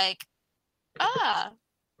be like,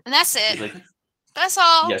 and that's it. She's like, That's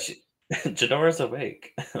all. yeah, Janora's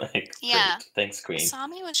awake. Like, Yeah. great. Thanks, Queen.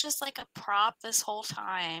 Asami was just like a prop this whole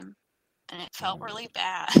time, and it felt really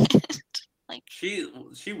bad. She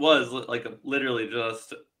was like literally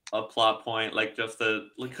just a plot point, like just a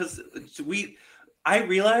because I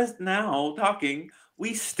realized now talking.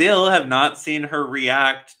 We still have not seen her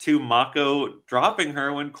react to Mako dropping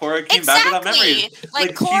her when Korra came back without memories.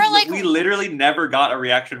 Like Korra, we literally never got a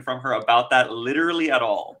reaction from her about that, literally at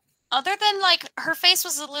all. Other than like her face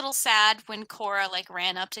was a little sad when Korra like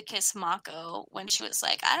ran up to kiss Mako when she was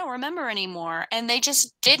like, I don't remember anymore, and they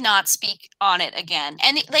just did not speak on it again.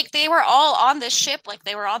 And like they were all on this ship, like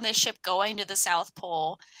they were on this ship going to the South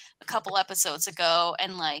Pole a couple episodes ago,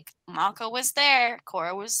 and like Mako was there,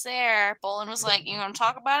 Korra was there, Bolin was like, you want to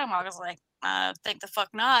talk about it? Mako's like, think the fuck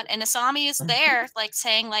not. And Asami is there, like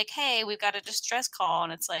saying like, hey, we've got a distress call,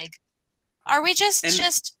 and it's like, are we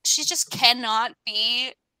she just cannot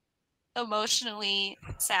be emotionally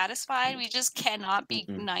satisfied. We just cannot be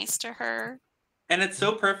nice to her. And it's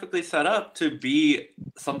so perfectly set up to be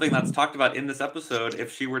something that's talked about in this episode.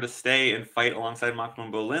 If she were to stay and fight alongside Mako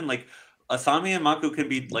and Bolin, like Asami and Mako can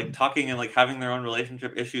be like talking and like having their own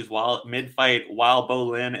relationship issues while mid-fight, while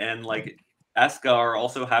Bolin and like Eska are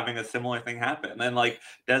also having a similar thing happen. And like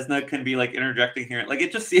Desna can be like interjecting here. Like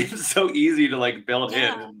it just seems so easy to like build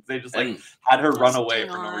in. And they just like had her run away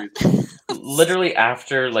for no reason. Literally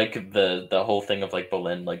after like the whole thing of like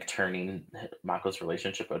Bolin like turning Mako's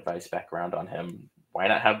relationship advice back around on him, why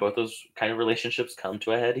not have both those kind of relationships come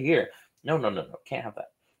to a head here? No, can't have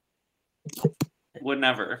that. Would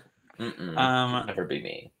never. Never be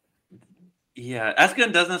me. Yeah,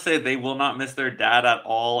 Eska doesn't say they will not miss their dad at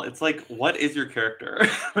all. It's like, what is your character?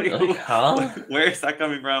 like, huh? Where is that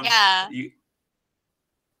coming from? Yeah.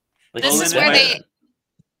 This is where they.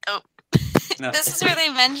 Oh. No. This is where they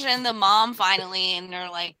mention the mom finally, and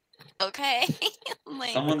they're like, "Okay."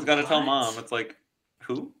 like, someone's got to tell mom. It's like,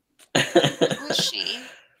 who? Who is she?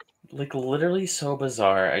 Like literally so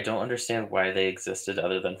bizarre. I don't understand why they existed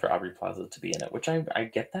other than for Aubrey Plaza to be in it, which I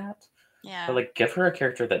get that. Yeah. But like give her a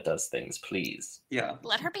character that does things, please. Yeah.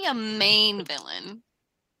 Let her be a main villain.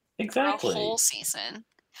 Exactly. For a whole season.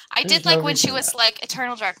 I did like when she was like,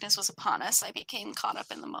 Eternal Darkness was upon us. I became caught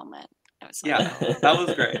up in the moment. It was like, that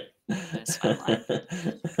was great. It was fun line.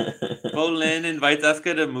 Bolin invites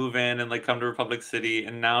Eska to move in and like come to Republic City,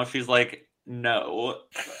 and now she's like, no.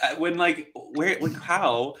 When like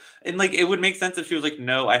how? And like it would make sense if she was like,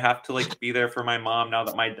 no, I have to like be there for my mom now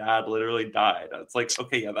that my dad literally died. It's like,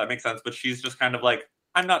 okay, yeah, that makes sense. But she's just kind of like,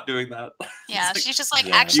 I'm not doing that. Yeah, like, she's just like,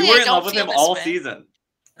 actually, you were I in don't love with feel him this all way. season.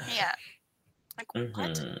 Yeah. Like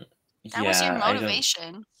what? That yeah, was your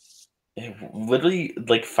motivation. Literally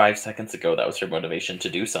like 5 seconds ago that was her motivation to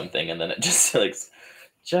do something, and then it just like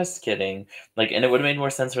just kidding. Like, and it would have made more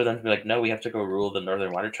sense for them to be like, no, we have to go rule the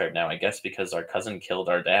Northern Water Tribe now, I guess, because our cousin killed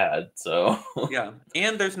our dad. So yeah.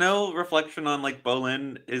 And there's no reflection on like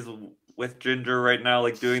Bolin is with Ginger right now,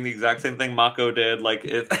 like doing the exact same thing Mako did. Like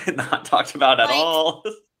it's not talked about at all.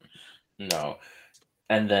 No.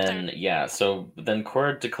 And then so then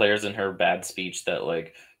Korra declares in her bad speech that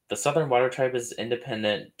like the Southern Water Tribe is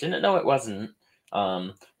independent. Didn't know it wasn't.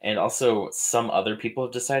 And also some other people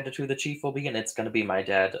have decided who the chief will be, and it's going to be my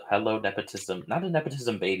dad. Hello, nepotism. Not a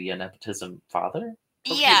nepotism baby, a nepotism father.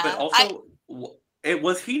 Okay, but Yeah, also,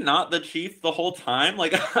 was he not the chief the whole time?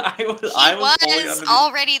 Like I was fully was under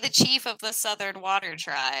already the chief of the Southern Water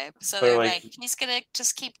Tribe, so But, they're like- like, he's gonna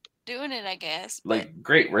just keep doing it, I guess. But Like,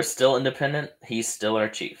 great, we're still independent. He's still our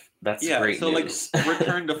chief. That's great so news. like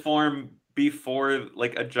return to form before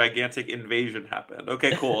like a gigantic invasion happened.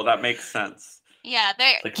 Okay, cool. That makes sense. yeah,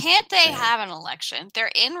 Like, can't they yeah. have an election?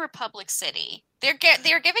 They're in Republic City. They're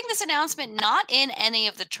giving this announcement not in any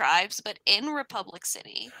of the tribes, but in Republic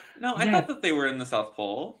City. No, I Yeah. thought that they were in the South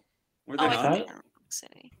Pole. Were they Oh, I not? think not? they're in Republic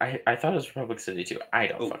City. I thought it was Republic City too. I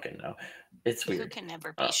don't Oh. fucking know. It's Who weird. can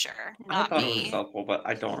never be sure? I Not thought it was the me. South Pole, but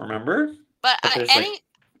I don't remember. But But there's,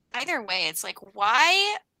 either way, it's like,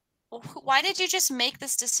 why did you just make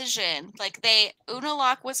this decision? Like,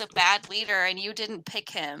 Unalaq was a bad leader and you didn't pick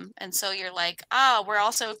him, and so you're like, we're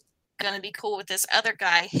also gonna be cool with this other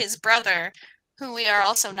guy, his brother, who we are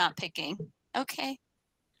also not picking. Okay.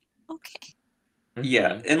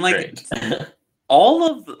 Yeah, Mhm, and like great. all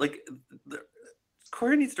of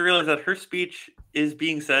Cora needs to realize that her speech is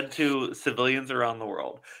being said to civilians around the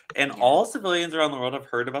world, and Yeah. all civilians around the world have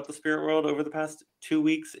heard about the spirit world over the past 2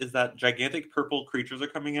 weeks. Is that gigantic purple creatures are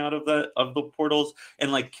coming out of the portals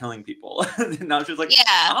and like killing people? And now she's like,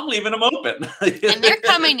 Yeah. I'm leaving them open, And they're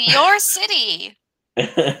coming to your city.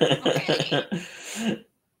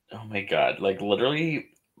 Oh my god! Like, literally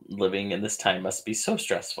living in this time must be so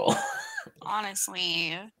stressful.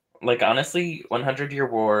 Honestly. Like, honestly,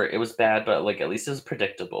 100-Year War, it was bad, but like at least it was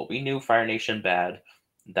predictable. We knew Fire Nation bad.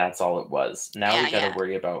 That's all it was. Now we gotta Yeah.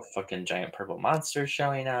 worry about fucking giant purple monsters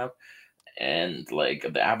showing up, and like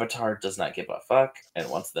the Avatar does not give a fuck and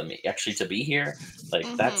wants them actually to be here. Like,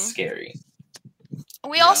 that's Mhm. scary.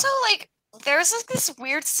 We Yeah. also there's this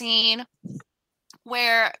weird scene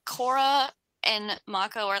where Korra and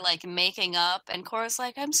Mako are like making up, and Korra's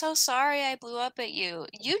like, I'm so sorry I blew up at you.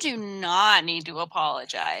 You do not need to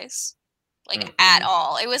apologize. Like, at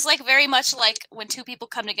all. It was like very much like when two people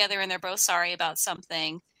come together and they're both sorry about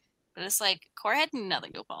something. But it's like Korra had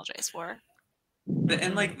nothing to apologize for.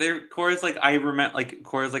 And like Cora's like, I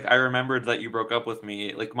remembered that you broke up with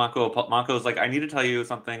me. Like Mako's like, I need to tell you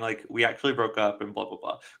something. Like, we actually broke up and blah blah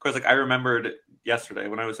blah. Cora's like, I remembered yesterday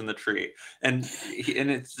when I was in the tree, and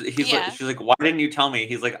Yeah. she's like, why didn't you tell me?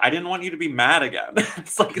 He's like, I didn't want you to be mad again.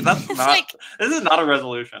 It's like, that's It's not. like- This is not a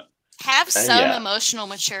resolution. Have some Yeah. emotional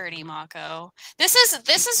maturity, Mako. This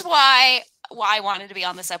is why I wanted to be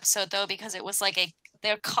on this episode, though, because it was like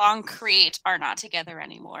their concrete are not together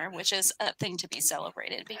anymore, which is a thing to be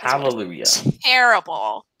celebrated. Because what a Hallelujah.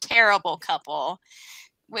 terrible couple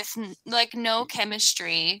with like no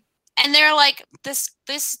chemistry, and they're like, this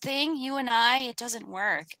thing, you and I, it doesn't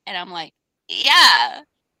work, and I'm like, yeah,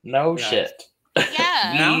 No Yeah. shit.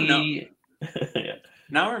 yeah. Now, no. Yeah.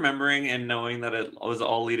 Now remembering and knowing that it was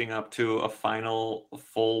all leading up to a final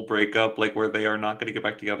full breakup, like where they are not going to get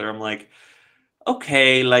back together, I'm like,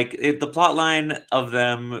 okay, like the plot line of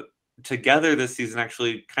them together this season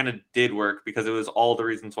actually kind of did work, because it was all the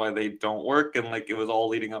reasons why they don't work, and like it was all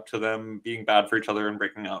leading up to them being bad for each other and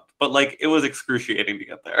breaking up. But like it was excruciating to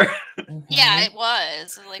get there. Yeah, Mhm. it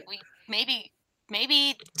was like we maybe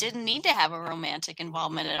didn't need to have a romantic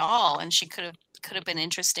involvement at all, and she could have been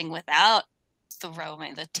interesting without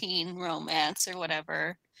the teen romance or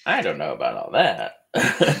whatever. I don't know about all that.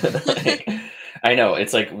 Like, I know,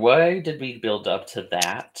 it's like, why did we build up to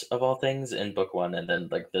that of all things in book 1, and then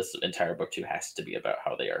like this entire book 2 has to be about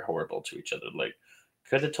how they are horrible to each other? Like,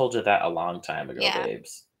 could have told you that a long time ago, Yeah.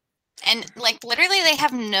 babes. And like literally, they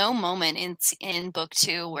have no moment in book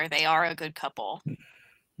 2 where they are a good couple.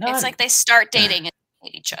 None. It's like they start dating and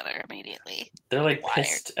hate each other immediately. They're like Wired.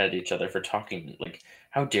 pissed at each other for talking. Like,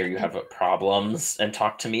 how dare you have problems and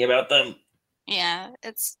talk to me about them? Yeah,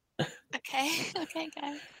 it's okay,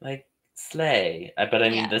 guys. Like, slay. But I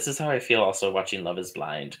mean, Yeah. this is how I feel also watching Love is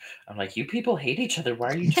Blind. I'm like, you people hate each other. Why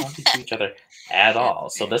are you talking to each other at all?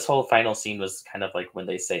 So this whole final scene was kind of like when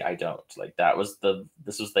they say I don't. Like,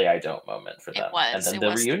 this was the I don't moment for It them. was, And then it the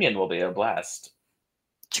was. reunion will be a blast.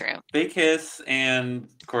 True. They kiss, and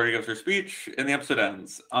Corey gives her speech, and the episode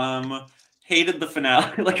ends. Hated the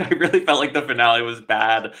finale. Like, I really felt like the finale was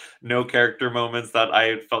bad. No character moments that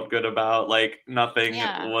I felt good about. Like, nothing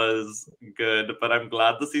Yeah. was good. But I'm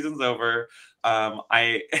glad the season's over.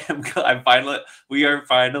 We are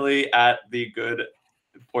finally at the good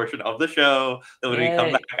portion of the show. That when we come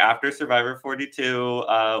Yay. back after Survivor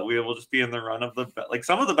 42, we will just be in the run of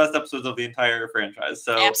some of the best episodes of the entire franchise.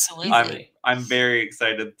 So Absolutely. Easily. I'm very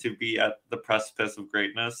excited to be at the precipice of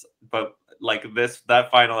greatness, but like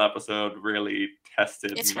that final episode really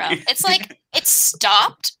tested It's me. rough. It's like it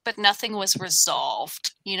stopped, but nothing was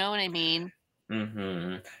resolved. You know what I mean?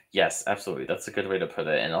 Yes, absolutely. That's a good way to put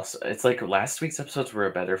it. And also, it's like last week's episodes were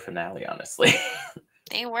a better finale, honestly.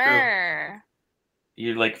 They were.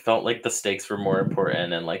 You like felt like the stakes were more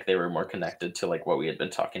important and like they were more connected to like what we had been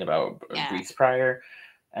talking about weeks prior,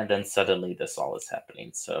 and then suddenly this all is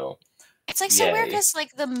happening. So it's like so weird because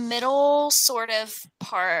like the middle sort of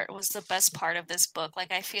part was the best part of this book.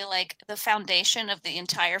 Like I feel like the foundation of the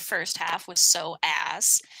entire first half was so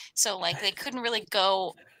ass. So like they couldn't really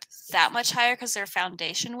go that much higher because their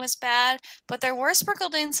foundation was bad, but there were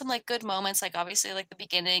sprinkled in some like good moments, like obviously like the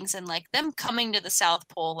beginnings and like them coming to the South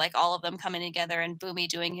Pole, like all of them coming together and Boomy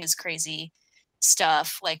doing his crazy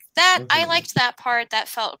stuff like that. I liked that part. That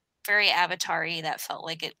felt very Avatar-y. That felt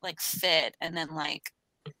like it like fit. And then like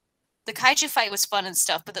the kaiju fight was fun and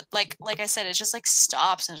stuff, but like I said, it just like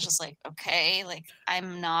stops and it's just like, okay, like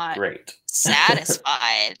I'm not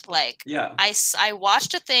satisfied. Like I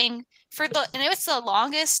watched a thing and it was the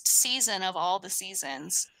longest season of all the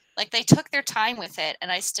seasons. Like they took their time with it,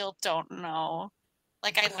 and I still don't know.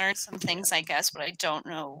 Like I learned some things, I guess, but I don't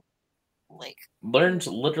know. Like learned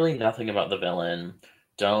literally nothing about the villain.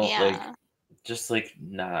 Just like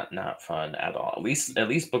not fun at all. At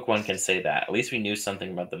least book one can say that. At least we knew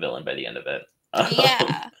something about the villain by the end of it.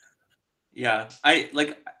 Yeah.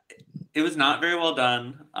 It was not very well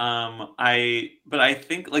done. But I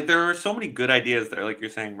think like there were so many good ideas there, like you're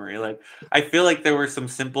saying, Marie. Like I feel like there were some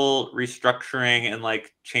simple restructuring and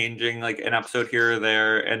like changing like an episode here or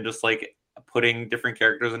there, and just like putting different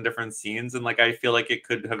characters in different scenes. And like I feel like it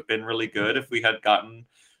could have been really good if we had gotten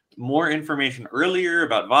more information earlier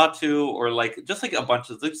about Vaatu, or like just like a bunch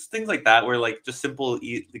of things like that, where like just simple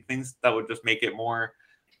things that would just make it more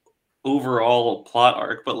overall plot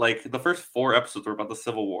arc. But like the first 4 episodes were about the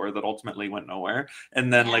Civil War that ultimately went nowhere,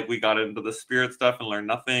 and then like we got into the spirit stuff and learned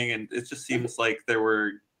nothing, and it just seems like there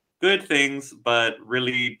were good things but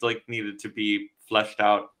really like needed to be fleshed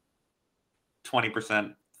out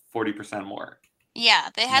 20%, 40% more. Yeah,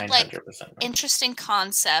 they had like 900% more. interesting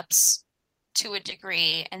concepts to a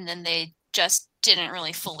degree, and then they just didn't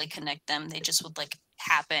really fully connect them. They just would like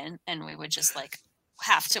happen, and we would just like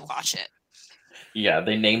have to watch it. Yeah,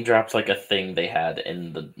 they name dropped like a thing they had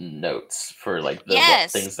in the notes for like the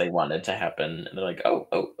what things they wanted to happen. And they're like, oh,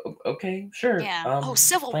 okay, sure. Yeah.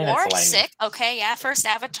 Civil War, sick. Okay, yeah. First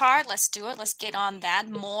Avatar, let's do it. Let's get on that.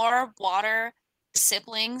 More water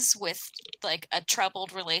siblings with like a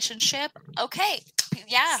troubled relationship. Okay,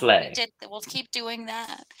 yeah. We'll keep doing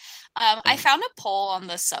that. I found a poll on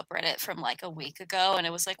the subreddit from like a week ago, and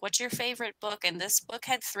it was like, what's your favorite book? And this book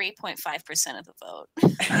had 3.5% of the vote.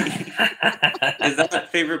 Is that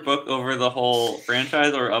favorite book over the whole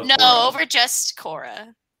franchise or of No, Korra? over just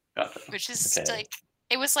Korra. Gotcha. Which is like,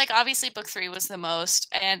 it was like obviously book 3 was the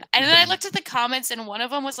most, and then I looked at the comments, and one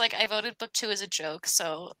of them was like, I voted book 2 as a joke,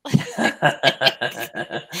 so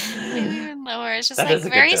even lower. It's just that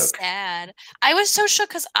like very sad. I was so shook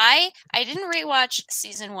because I didn't rewatch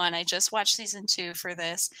season 1. I just watched season 2 for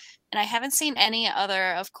this, and I haven't seen any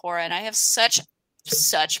other of Korra, and I have such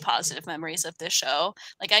positive memories of this show.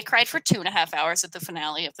 Like I cried for 2.5 hours at the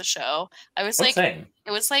finale of the show. I was like,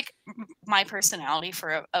 it was like my personality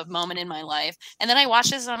for a moment in my life. And then I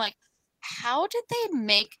watched this and I'm like, how did they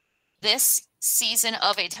make this season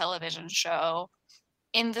of a television show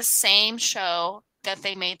in the same show that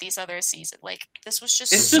they made these other seasons? Like this was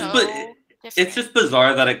just different. It's just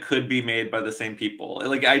bizarre that it could be made by the same people.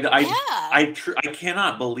 Like I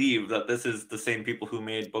cannot believe that this is the same people who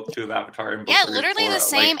made book 2 of Avatar and book 3 literally of Korra. The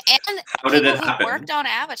same. Like, and how did it happen? Who worked on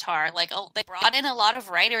Avatar, like they brought in a lot of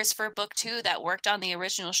writers for book 2 that worked on the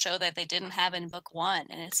original show that they didn't have in book 1,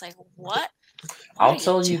 and it's like, what? I'll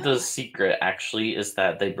tell you the secret actually is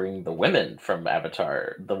that they bring the women from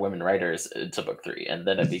Avatar, the women writers, to book 3, and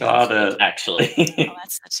then it becomes actually. Oh,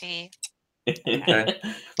 that's the tea. Okay.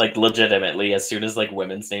 Like legitimately, as soon as like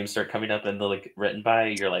women's names start coming up in the like written by,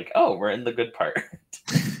 you're like, oh, we're in the good part.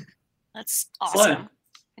 That's awesome.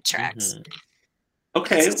 It tracks.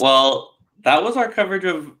 Okay, well, that was our coverage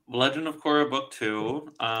of Legend of Korra book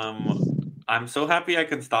 2. I'm so happy I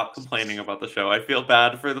can stop complaining about the show. I feel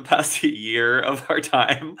bad for the past year of our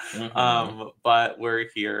time, but we're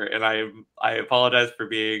here, and I apologize for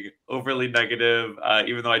being overly negative.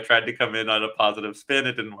 Even though I tried to come in on a positive spin,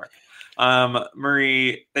 it didn't work.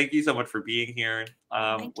 Marie, thank you so much for being here.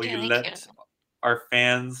 Will you let our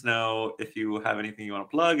fans know if you have anything you want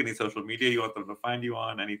to plug, any social media you want them to find you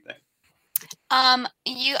on, anything?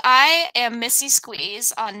 I am Missy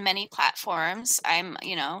Squeeze on many platforms. I'm,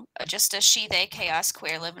 just a she, they, chaos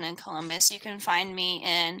queer living in Columbus. You can find me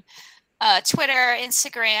in Twitter,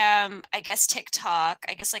 Instagram, I guess TikTok,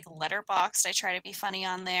 I guess like Letterboxd. I try to be funny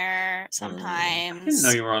on there I didn't sometimes.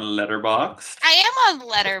 know you were on Letterboxd. I am on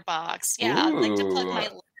Letterboxd. Yeah, I'd like to plug my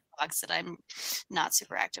Ooh. Letterboxd that I'm not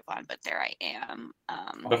super active on, but there I am.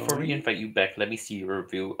 Before we invite you back, let me see your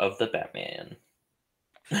review of the Batman.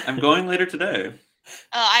 I'm going later today.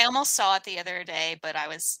 I almost saw it the other day, but I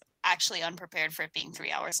was actually unprepared for it being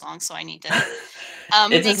 3 hours long, so I need to It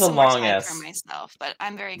make is a some more long time ass for myself. But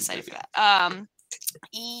I'm very excited for movie. that.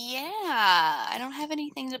 Yeah, I don't have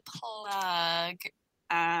anything to plug.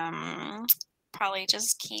 Probably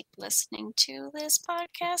just keep listening to this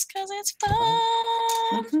podcast because it's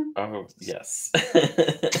fun. Oh, yes.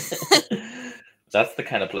 That's the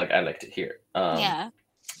kind of plug I like to hear. Yeah.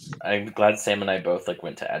 I'm glad Sam and I both like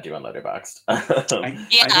went to add you on Letterboxd. I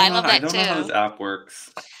love that I don't know how too. this app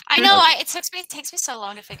works. I know. Okay. It takes me so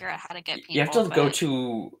long to figure out how to get people. You have to go but-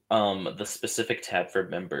 to the specific tab for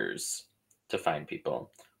members to find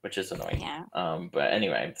people, which is annoying. Yeah. But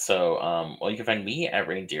anyway, so well, you can find me at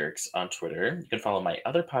Reindeerx on Twitter. You can follow my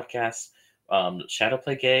other podcast,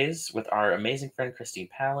 Shadowplay Gaze, with our amazing friend Christine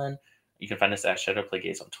Palin. You can find us at Shadowplay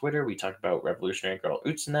Gaze on Twitter. We talk about Revolutionary Girl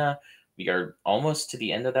Utsuno. We are almost to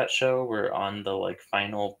the end of that show. We're on the like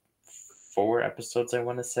final 4 episodes, I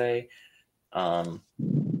want to say.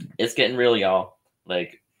 It's getting real, y'all.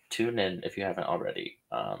 Like, tune in if you haven't already.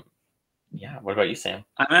 Yeah. What about you, Sam?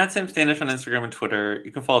 I'm at Sam Standish on Instagram and Twitter.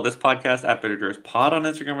 You can follow this podcast at Bitter Jurors Pod on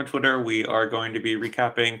Instagram and Twitter. We are going to be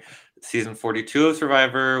recapping season 42 of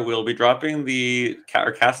Survivor. We'll be dropping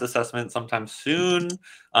our cast assessment sometime soon.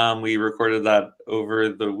 We recorded that over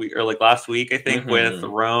the week, or like last week, I think, with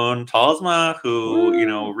Roan Talsma,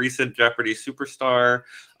 who, recent Jeopardy superstar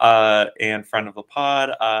and friend of the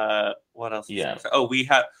pod. What else? Yeah. Oh, we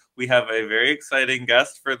have a very exciting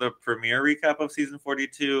guest for the premiere recap of season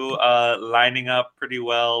 42, lining up pretty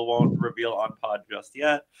well. Won't reveal on pod just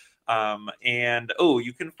yet. And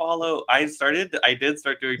you can follow. I did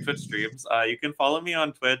start doing Twitch streams. You can follow me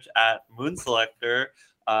on Twitch at Moonselector.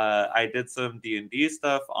 I did some D&D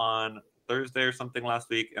stuff on Thursday or something last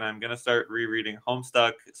week, and I'm gonna start rereading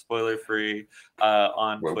Homestuck, spoiler free,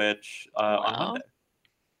 on Twitch on Monday.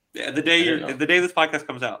 Yeah, the day this podcast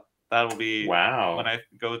comes out. That'll be when I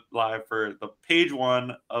go live for the page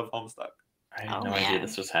 1 of Homestuck. I had no idea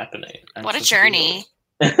this was happening. What a journey.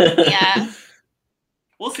 Yeah.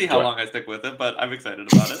 We'll see how long I stick with it, but I'm excited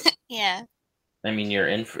about it. Yeah. I mean, you're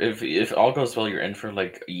in for, if all goes well, you're in for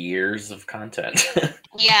like years of content.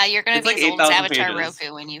 Yeah, you're gonna be like as old as 8,000 Avatar pages.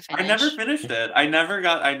 Roku when you finish. I never finished it. I never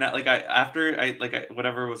got.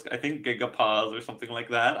 Whatever was. I think Gigapause or something like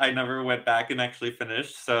that. I never went back and actually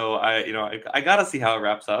finished. So I gotta see how it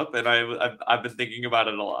wraps up, and I've been thinking about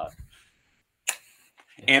it a lot.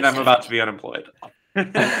 And I'm about to be unemployed.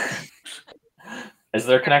 Is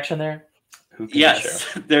there a connection there? Yes,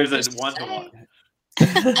 there's a 1-to-1.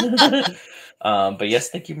 But yes,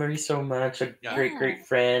 thank you, Marie, so much. A great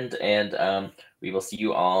friend, and we will see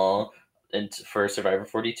you all for Survivor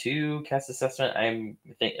 42 cast assessment. I'm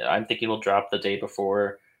thinking we'll drop the day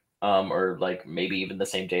before, or like maybe even the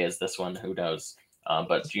same day as this one. Who knows?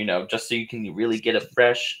 But just so you can really get a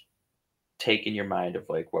fresh take in your mind of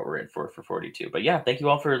like what we're in for 42. But yeah, thank you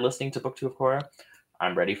all for listening to Book 2 of Korra.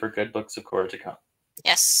 I'm ready for good books of Korra to come.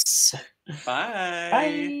 Yes. Bye.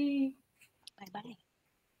 Bye. Bye-bye.